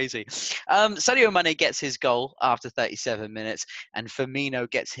was crazy. Sadio Mane gets his goal after 37 minutes, and Firmino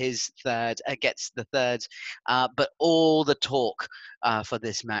gets the third. But all the talk for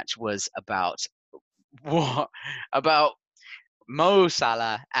this match was about Mo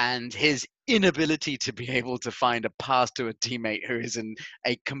Salah and his inability to be able to find a pass to a teammate who is in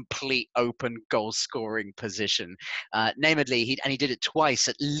a complete open goal scoring position. Namely, he did it twice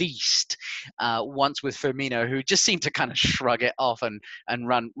at least. Once with Firmino, who just seemed to kind of shrug it off and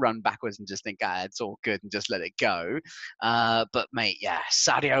run backwards and just think, it's all good and just let it go. But mate,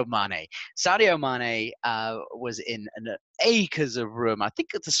 Sadio Mane was in an acres of room. I think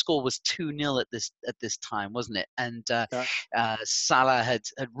the score was 2-0 at this time, wasn't it? And Salah had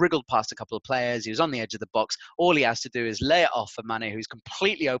wriggled past a couple of players. He was on the edge of the box. All he has to do is lay it off for Mane, who's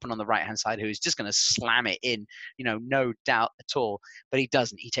completely open on the right hand side, who's just going to slam it in, no doubt at all. But he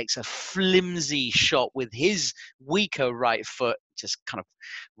doesn't. He takes a flimsy shot with his weaker right foot, just kind of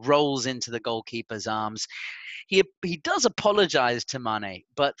rolls into the goalkeeper's arms. He does apologize to Mane,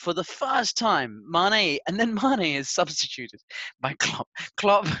 but for the first time, Mane is substituted by Klopp.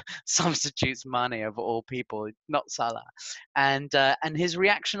 Klopp substitutes Mane of all people, not Salah, and his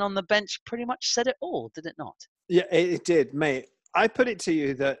reaction on the bench pretty much said it all, did it not? Yeah, it did, mate. I put it to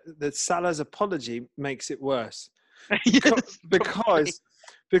you that Salah's apology makes it worse.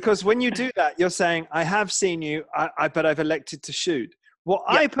 Because when you do that, you're saying, I have seen you, but I've elected to shoot. What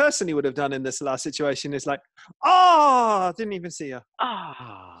I personally would have done in this last situation is I didn't even see you.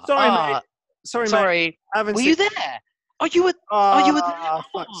 Sorry, mate. Sorry, mate. Were you there? Are you there?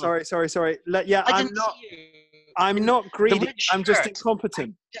 Fuck. Sorry. I'm not greedy. I'm just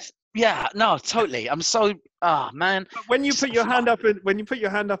incompetent. No, totally. I'm so. Man. But when you put your hand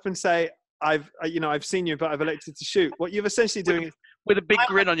up and say, I've seen you, but I've elected to shoot. What you've essentially doing is with a big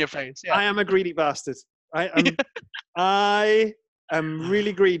grin on your face. Yeah. I am a greedy bastard. I am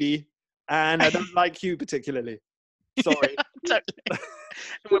really greedy, and I don't like you particularly. Sorry. Totally.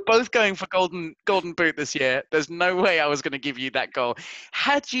 We're both going for golden boot this year. There's no way I was going to give you that goal.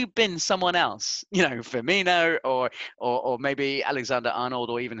 Had you been someone else, Firmino or maybe Alexander Arnold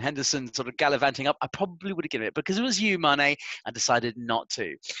or even Henderson sort of gallivanting up, I probably would have given it. Because it was you, Mane, I decided not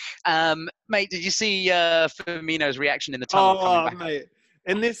to. Mate, did you see Firmino's reaction in the tunnel coming back? Mate,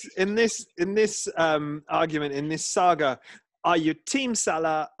 in this argument, in this saga, are you Team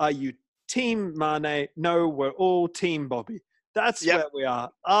Salah? Are you Team Mane? No, we're all Team Bobby. That's where we are.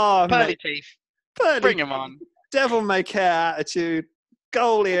 Oh, Pearly mate. teeth. Pearly Bring him on. Devil may care attitude.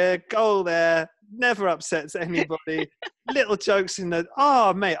 Goal here, goal there. Never upsets anybody. Little jokes in the.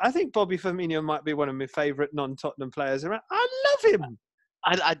 Oh, mate, I think Bobby Firmino might be one of my favourite non-Tottenham players around. I love him.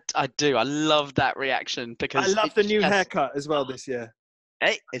 I do. I love that reaction because I love the new haircut as well this year.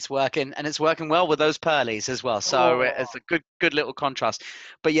 Hey, it's working, and it's working well with those pearlies as well. So it's a good little contrast.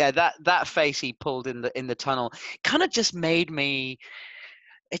 But yeah, that face he pulled in the tunnel kind of just made me.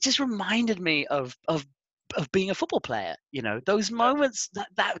 It just reminded me of being a football player. Those moments,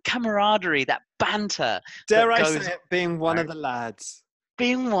 that camaraderie, that banter. Dare I say it, being one of the lads.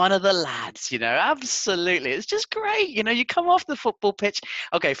 Being one of the lads, absolutely. It's just great. You come off the football pitch.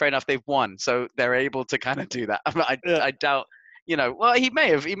 Okay, fair enough. They've won, so they're able to kind of do that. I doubt. Well, he may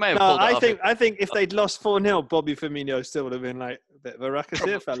have. No, pulled it off. I think if they'd lost 4-0, Bobby Firmino still would have been like a bit of a ruckus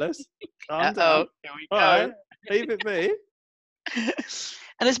here, fellas. Calm down. Here we go. Right, leave it be.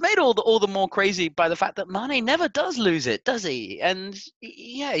 And it's made all the more crazy by the fact that Mane never does lose it, does he? And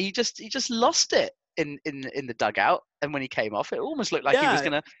yeah, he just lost it in the dugout. And when he came off, it almost looked like he was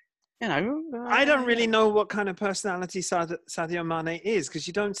gonna. I don't really know what kind of personality Sadio Mane is because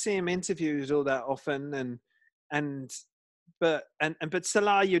you don't see him interviewed all that often, but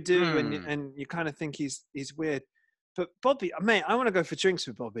Salah you do, and you kind of think he's weird. But Bobby, mate, I want to go for drinks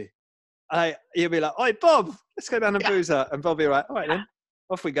with Bobby. You'll be like, "Oi, Bob, let's go down and boozer," and Bobby will be like, "All right then,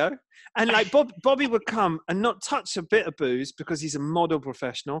 off we go." And like Bobby would come and not touch a bit of booze because he's a model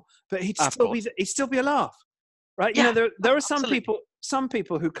professional, but he'd still be a laugh, right? Yeah, there are some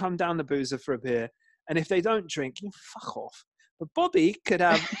people who come down the boozer for a beer, and if they don't drink, fuck off. But Bobby could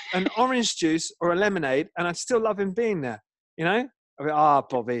have an orange juice or a lemonade, and I'd still love him being there.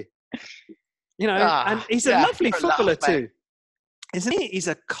 Bobby. And he's a lovely footballer too, isn't he? He's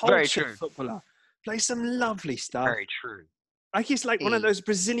a cultured footballer. Plays some lovely stuff. Very true. Like he's like one of those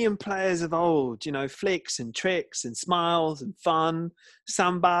Brazilian players of old, flicks and tricks and smiles and fun,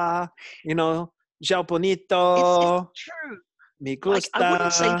 samba, João Bonito. It's true. Me gusta. I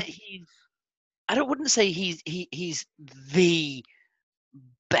wouldn't say that I wouldn't say he's the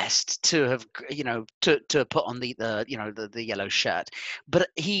best to have to put on the yellow shirt, but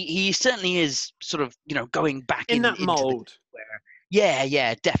he certainly is sort of going back in that mold.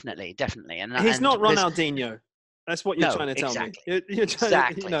 Yeah, definitely, and he's not Ronaldinho. That's what you're trying to tell me. You're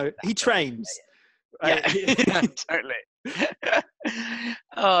trying to, he trains. Yeah, totally.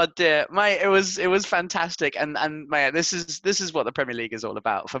 Oh dear, mate, it was fantastic, and mate, this is what the Premier League is all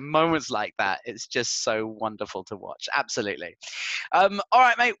about. For moments like that, it's just so wonderful to watch. Absolutely. All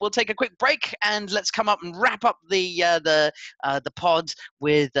right, mate, we'll take a quick break and let's come up and wrap up the pod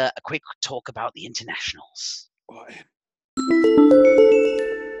with a quick talk about the internationals.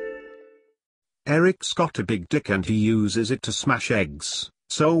 Eric's got a big dick and he uses it to smash eggs,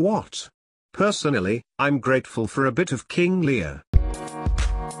 so what? Personally, I'm grateful for a bit of King Lear.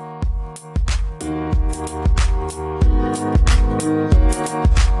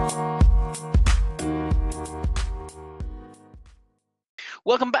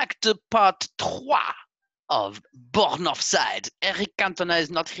 Welcome back to part 3 of Born Offside. Eric Cantona is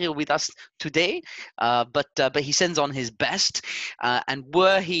not here with us today, but he sends on his best. And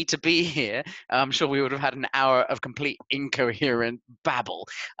were he to be here, I'm sure we would have had an hour of complete incoherent babble.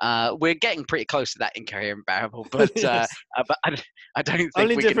 We're getting pretty close to that incoherent babble, but Yes. but I don't think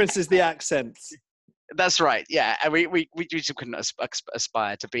Only difference is the accents. That's right, yeah, and we just couldn't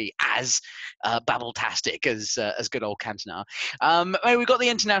aspire to be as babble-tastic as good old Cantona. We've got the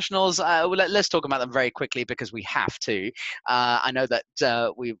internationals. Let's talk about them very quickly because we have to. I know that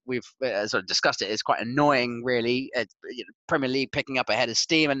we've sort of discussed it. It's quite annoying, really. Premier League picking up ahead of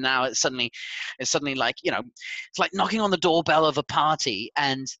steam, and now it's suddenly like it's like knocking on the doorbell of a party,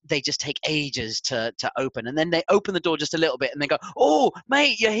 and they just take ages to open, and then they open the door just a little bit, and they go, "Oh,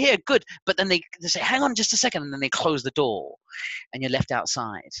 mate, you're here, good," but then they say, "Hang on just a second," and then they close the door and you're left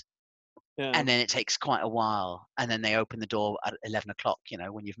outside. Yeah. And then it takes quite a while, and then they open the door at 11 o'clock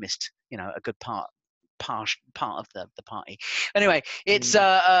when you've missed a good part part of the party. Anyway, it's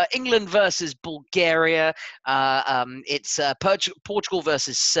England versus Bulgaria. It's Portugal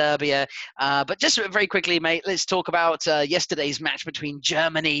versus Serbia. But just very quickly, mate, let's talk about yesterday's match between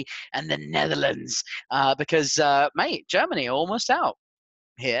Germany and the Netherlands. Because, mate, Germany are almost out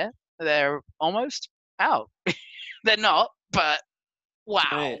here. They're almost out. They're not, but wow,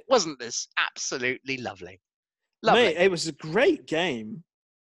 Mate. wasn't this absolutely lovely? Lovely. Mate, it was a great game.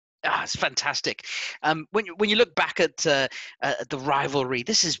 It's fantastic. When you look back at the rivalry,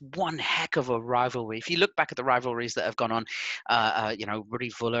 this is one heck of a rivalry. If you look back at the rivalries that have gone on,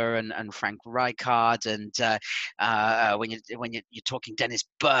 Rudi Völler and Frank Rijkaard, and when you're talking Dennis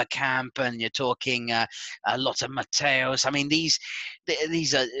Bergkamp and you're talking Lothar Matthäus, I mean these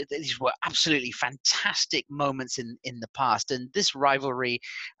were absolutely fantastic moments in the past, and this rivalry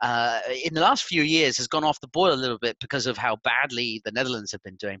in the last few years has gone off the boil a little bit because of how badly the Netherlands have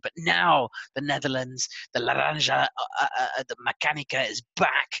been doing. But now the Netherlands, the Laranja, the Mechanica is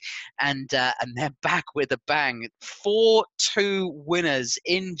back, and they're back with a bang. 4-2 winners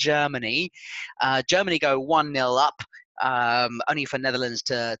in Germany. Germany go 1-0 up. Only for Netherlands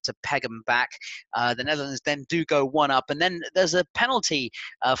to peg them back. The Netherlands then do go 1 up, and then there's a penalty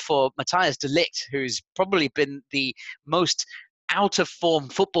for Matthijs de Ligt, who's probably been the most out of form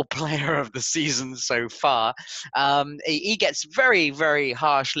football player of the season so far. He gets very, very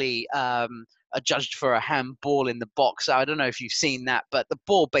harshly judged for a handball in the box. I don't know if you've seen that, but the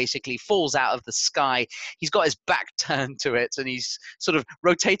ball basically falls out of the sky. He's got his back turned to it, and he's sort of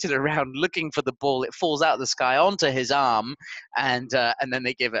rotated around looking for the ball. It falls out of the sky onto his arm, and then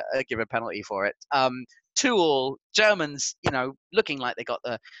they give a penalty for it. 2-2, Germans, looking like they got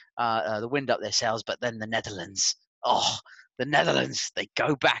the wind up their sails, but then the Netherlands, the Netherlands, they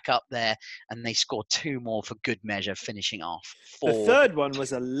go back up there and they score 2 more for good measure, finishing off 4. The third one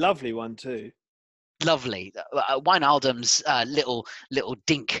was a lovely one too. Lovely. Wijnaldum's little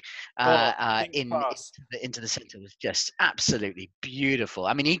dink into the centre was just absolutely beautiful.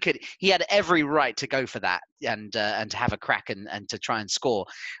 I mean, he had every right to go for that and to have a crack and to try and score,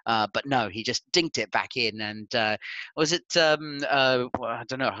 but no, he just dinked it back in. And was it? I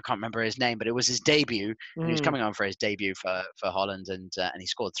don't know. I can't remember his name, but it was his debut. And he was coming on for his debut for Holland, and he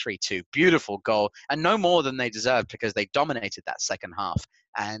scored 3-2. Beautiful goal, and no more than they deserved because they dominated that second half.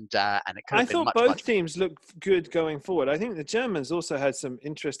 And it could have been much, both teams looked good going forward. I think the Germans also had some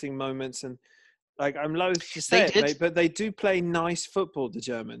interesting moments, and like I'm loath to say it, mate, but they do play nice football. The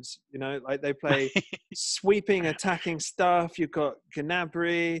Germans, like they play sweeping, attacking stuff. You've got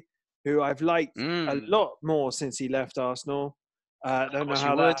Gnabry, who I've liked a lot more since he left Arsenal. Don't know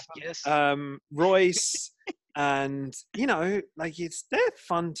how that. Yes. Royce. And they're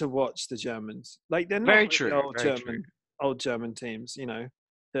fun to watch. The Germans, like they're not very like true. The old German teams,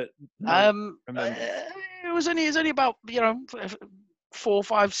 that. It was only about 4,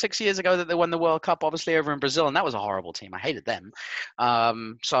 5, 6 years ago that they won the World Cup, obviously over in Brazil, and that was a horrible team. I hated them.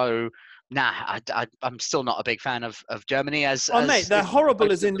 So I'm still not a big fan of Germany mate, they're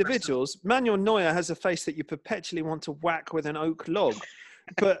horrible as individuals. Manuel Neuer has a face that you perpetually want to whack with an oak log.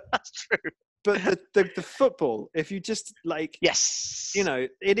 But that's true. But the football, if you just yes,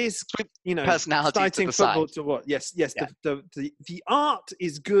 it is personality exciting to football side. to watch. Yes. Yeah. The art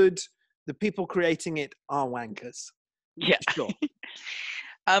is good. The people creating it are wankers. Yeah, sure.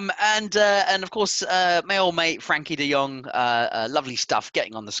 And of course, my old mate Frankie de Jong, lovely stuff,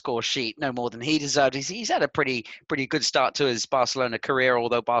 getting on the score sheet, no more than he deserved. He's had a pretty good start to his Barcelona career,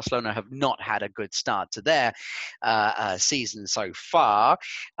 although Barcelona have not had a good start to their season so far.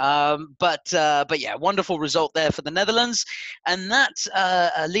 But yeah, wonderful result there for the Netherlands, and that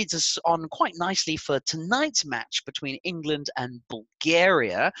leads us on quite nicely for tonight's match between England and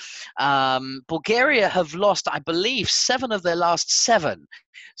Bulgaria. Bulgaria have lost, I believe, 7 of their last 7.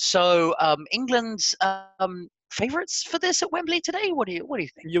 So England's favourites for this at Wembley today. What do you think?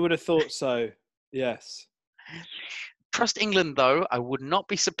 You would have thought so. Yes. Trust England, though. I would not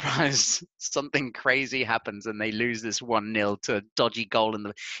be surprised something crazy happens and they lose this 1-0 to a dodgy goal in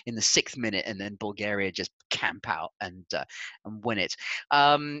the 6th minute, and then Bulgaria just camp out and win it.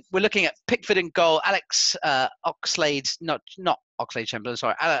 We're looking at Pickford in goal, Alex Oxlade, not Oxlade-Chamberlain,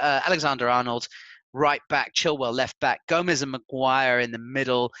 sorry, Alexander-Arnold. Right back, Chilwell left back, Gomez and Maguire in the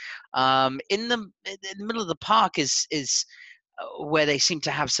middle. In the middle of the park is where they seem to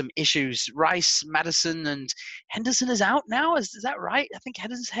have some issues. Rice, Maddison, and Henderson is out now. Is that right? I think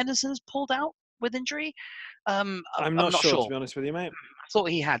Henderson is pulled out with injury. I'm not sure, to be honest with you, mate. I thought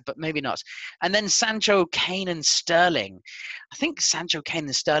he had, but maybe not. And then Sancho, Kane, and Sterling. I think Sancho, Kane,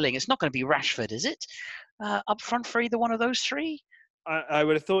 and Sterling. It's not going to be Rashford, is it? Up front for either one of those 3. I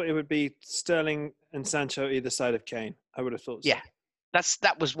would have thought it would be Sterling and Sancho either side of Kane. I would have thought so. Yeah,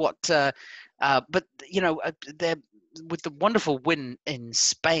 that was what. But they're with the wonderful win in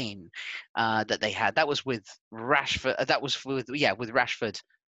Spain that they had. That was with Rashford. That was with Rashford.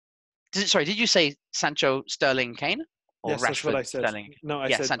 Did you say Sancho, Sterling, Kane, or Yes, that's what Rashford, I said. Sterling? No, I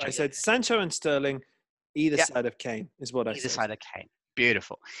Yeah, said Sancho. I said Sancho and Sterling, either Yeah, side of Kane is what I either said. side of Kane.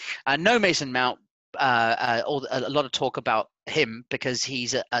 Beautiful. No Mason Mount. A lot of talk about him because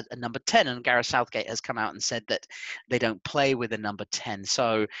he's a number 10, and Gareth Southgate has come out and said that they don't play with a number 10.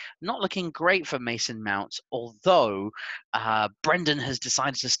 So not looking great for Mason Mount, although Brendan has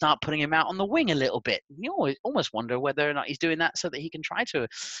decided to start putting him out on the wing a little bit. You almost wonder whether or not he's doing that so that he can try to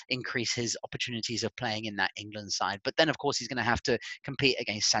increase his opportunities of playing in that England side. But then, of course, he's going to have to compete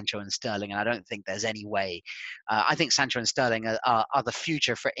against Sancho and Sterling, and I don't think there's any way. I think Sancho and Sterling are the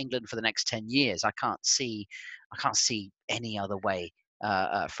future for England for the next 10 years. I can't see any other way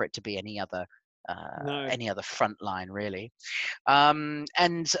for it to be any other front line, really. And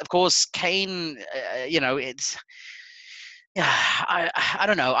of course, Kane. It's I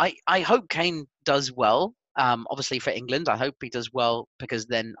don't know. I hope Kane does well. Obviously for England, I hope he does well because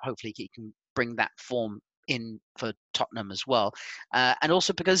then hopefully he can bring that form in for Tottenham as well, and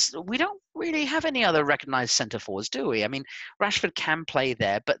also because we don't really have any other recognised centre forwards, do we? I mean, Rashford can play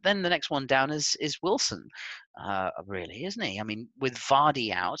there, but then the next one down is Wilson, really, isn't he? I mean, with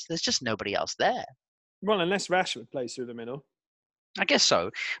Vardy out, there's just nobody else there. Well, unless Rashford plays through the middle. I guess so,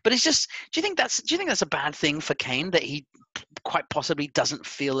 but it's just. Do you think that's a bad thing for Kane that he quite possibly doesn't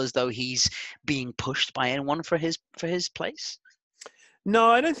feel as though he's being pushed by anyone for his place? No,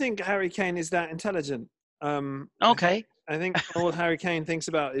 I don't think Harry Kane is that intelligent. Okay. I think all Harry Kane thinks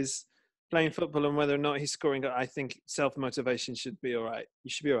about is playing football and whether or not he's scoring. I think self-motivation should be all right. You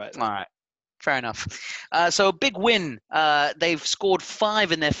should be all right. All right. Fair enough. So a big win. They've scored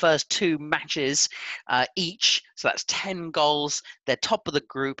 5 in their first 2 matches each. So that's 10 goals. They're top of the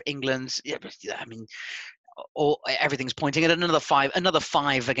group, England. Yeah, I mean, everything's pointing at another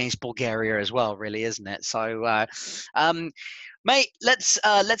 5 against Bulgaria as well, really, isn't it? So, mate, let's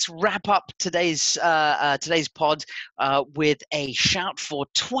wrap up today's pod with a shout for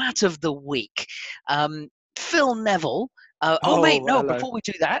Twat of the Week. Phil Neville. Mate, no. Hello. Before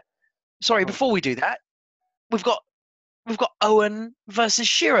we do that, we've got Owen versus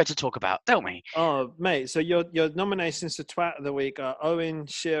Shearer to talk about, don't we? Oh, mate. So your nominations for Twat of the Week are Owen,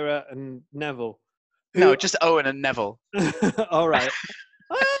 Shearer, and Neville. No, just Owen and Neville. All right.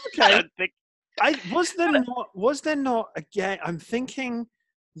 Okay. Was there not again? I'm thinking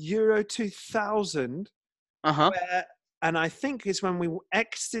Euro 2000. Where, and I think it's when we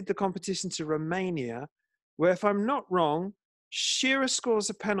exited the competition to Romania, where if I'm not wrong, Shearer scores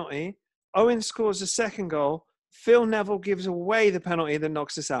a penalty, Owen scores a second goal, Phil Neville gives away the penalty that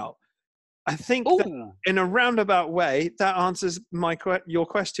knocks us out. I think that in a roundabout way, that answers your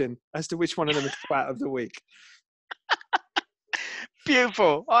question as to which one of them is Twat of the Week.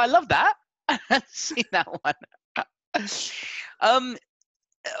 Beautiful. Oh, I love that. I've seen that one.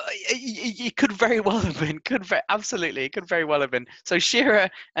 It could very well have been. It could very well have been. So Shearer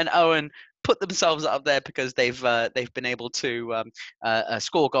and Owen put themselves up there because they've been able to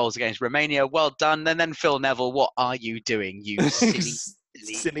score goals against Romania. Well done. And then Phil Neville, what are you doing, you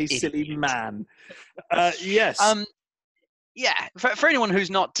silly man? Yes. Yeah, for anyone who's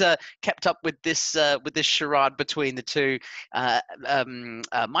not kept up with this charade between the two,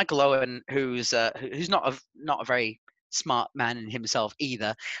 Michael Owen, who's not a very smart man in himself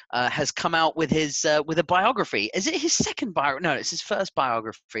either, has come out with a biography. Is it his second biography? No, it's his first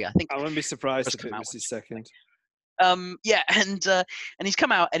biography. I think. I wouldn't be surprised if it was his second. And he's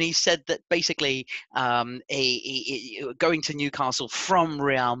come out and he said that basically going to Newcastle from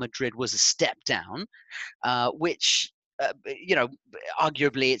Real Madrid was a step down, which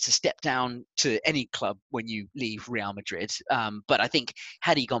arguably it's a step down to any club when you leave Real Madrid. But I think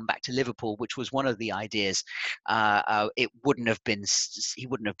had he gone back to Liverpool, which was one of the ideas, he wouldn't have been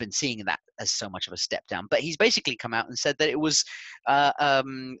seeing that as so much of a step down. But he's basically come out and said that it was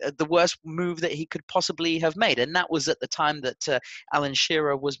the worst move that he could possibly have made, and that was at the time that Alan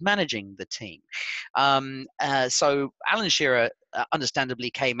Shearer was managing the team. So Alan Shearer understandably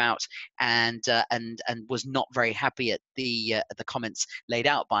came out and was not very happy at the comments laid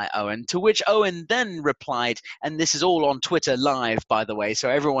out by Owen, to which Owen then replied, and this is all on Twitter live, by the way, so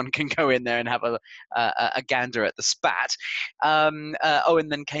everyone can go in there and have a gander at the spat. Owen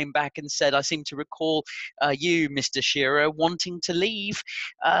then came back and said, I seem to recall you, Mr. Shearer, wanting to leave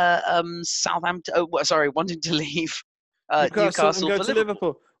wanting to leave Newcastle and go to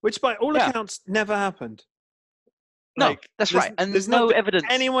Liverpool, which by all accounts never happened. No, Like, that's right. And there's no not evidence.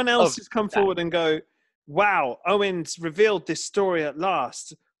 anyone else of has come that. forward and go, wow, Owens revealed this story at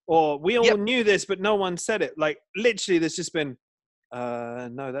last. Or we all Yep. knew this, but no one said it. Like, literally, there's just been,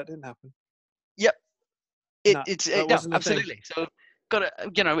 no, that didn't happen. Yep. No, It's that no, wasn't a thing. absolutely. So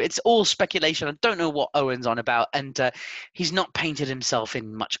it's all speculation. I don't know what Owen's on about, and he's not painted himself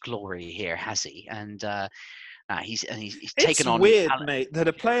in much glory here, has he? And he's It's taken on weird, talent. mate, that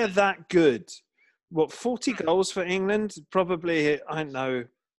a player that good, 40 goals for England, probably, I don't know,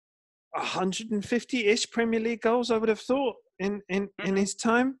 150-ish Premier League goals, I would have thought, in his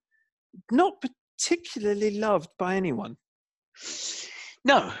time. Not particularly loved by anyone.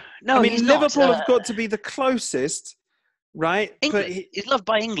 No, I mean, he's Liverpool not. have got to be the closest, right? England. He's loved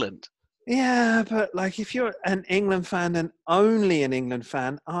by England. Yeah, but like, if you're an England fan and only an England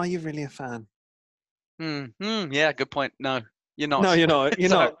fan, are you really a fan? Yeah, good point. No, you're not. No, you're not. You're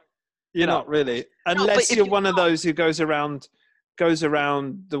not. You're not really, unless if you're you're one of those who goes around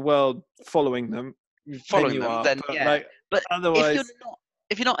the world following them. following then you them, are. then But yeah. like, But otherwise,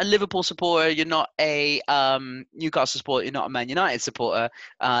 if you're not a Liverpool supporter, you're not a Newcastle supporter, you're not a Man United supporter,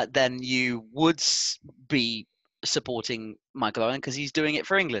 then you would be supporting Michael Owen because he's doing it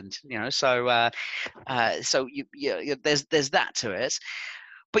for England. So there's that to it.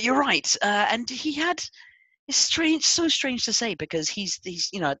 But you're right, and he had. It's strange, so strange to say, because he's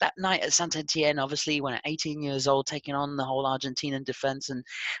that night at Saint Etienne, obviously when at 18 years old, taking on the whole Argentinian defense and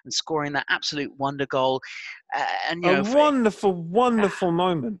scoring that absolute wonder goal, and wonderful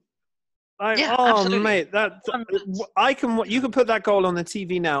moment. Yeah, oh absolutely. mate, you can put that goal on the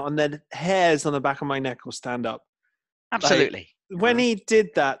TV now, and then hairs on the back of my neck will stand up. Absolutely. Like, when he did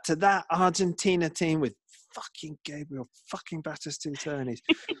that to that Argentina team with fucking Gabriel fucking Batistuta and his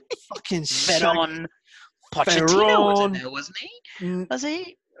fucking Veron Pochettino was in there, wasn't he? Was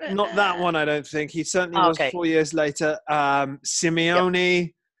he? Not that one, I don't think. He certainly was 4 years later.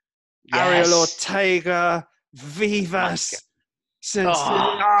 Simeone, Ariel Ortega, Vivas.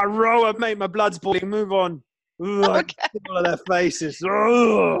 Roa, mate, my blood's boiling. Move on. All of their faces.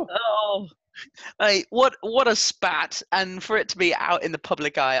 Hey, what a spat! And for it to be out in the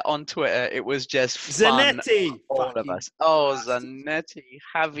public eye on Twitter, it was just fun. Zanetti, all of us. Oh, Zanetti,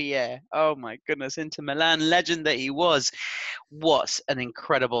 Javier. Oh my goodness, Inter Milan legend that he was. What an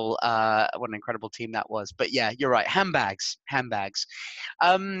incredible team that was. But yeah, you're right. Handbags.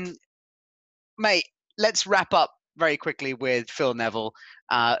 Mate, let's wrap up very quickly with Phil Neville,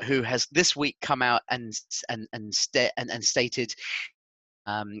 who has this week come out and stated.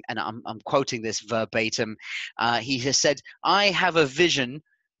 And I'm quoting this verbatim. He has said, "I have a vision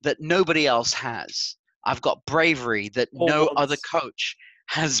that nobody else has. I've got bravery that no other coach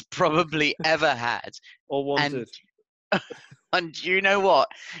has probably ever had." Or wanted. And you know what?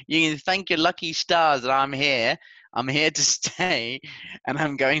 You can thank your lucky stars that I'm here. I'm here to stay, and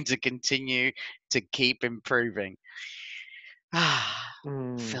I'm going to continue to keep improving.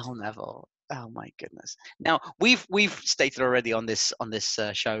 Phil Neville. Oh my goodness! Now we've stated already on this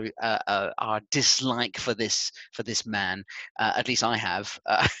show our dislike for this man. At least I have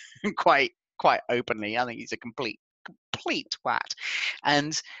quite openly. I think he's a complete twat.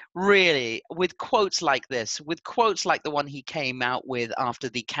 And really, with quotes like this, with quotes like the one he came out with after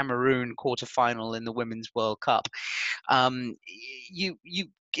the Cameroon quarterfinal in the Women's World Cup,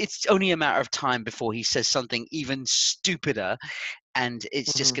 it's only a matter of time before he says something even stupider. And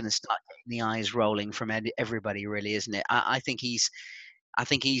it's just going to start getting the eyes rolling from everybody, really, isn't it? I think he's. The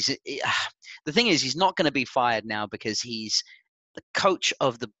thing is, he's not going to be fired now because he's the coach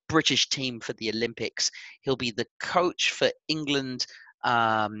of the British team for the Olympics. He'll be the coach for England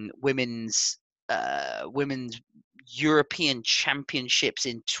women's European Championships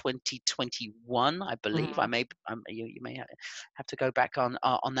in 2021, I believe. You may have to go back on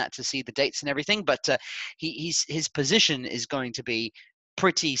that to see the dates and everything, but his position is going to be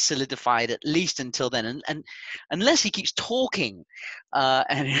pretty solidified at least until then, and unless he keeps talking,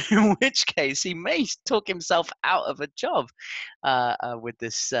 and in which case he may talk himself out of a job with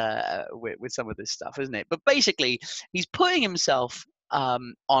this with some of this stuff, isn't it? But basically, he's putting himself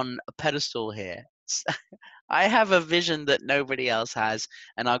on a pedestal here. I have a vision that nobody else has,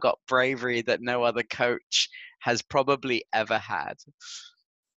 and I've got bravery that no other coach has probably ever had.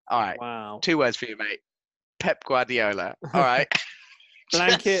 All right. Wow. 2 words for you, mate. Pep Guardiola. All right.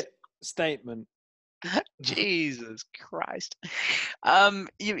 Blanket statement. Jesus Christ. Mate,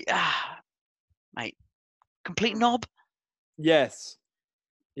 complete knob. Yes.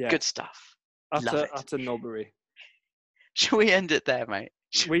 Yeah. Good stuff. Utter knobbery. Should we end it there, mate?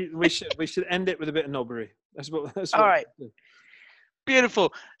 We should end it with a bit of knobbery. That's what All right.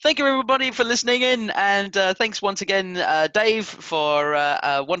 Beautiful. Thank you, everybody, for listening in. And thanks once again, Dave, for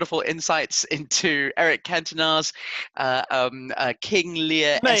wonderful insights into Eric Cantona's King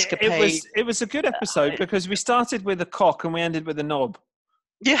Lear Mate, escapade. it was a good episode because we started with a cock and we ended with a knob.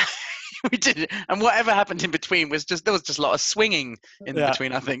 Yeah, we did. And whatever happened in between was just, there was just a lot of swinging in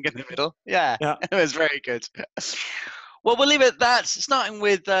between, I think, in the middle. Yeah, it was very good. Well, we'll leave it at that, starting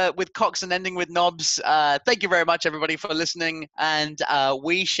with cocks and ending with knobs. Thank you very much, everybody, for listening. And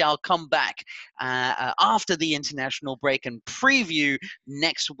we shall come back after the international break and preview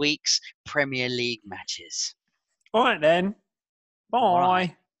next week's Premier League matches. All right, then. Bye. All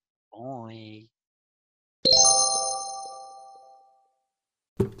right.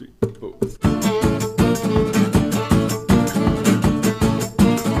 Bye.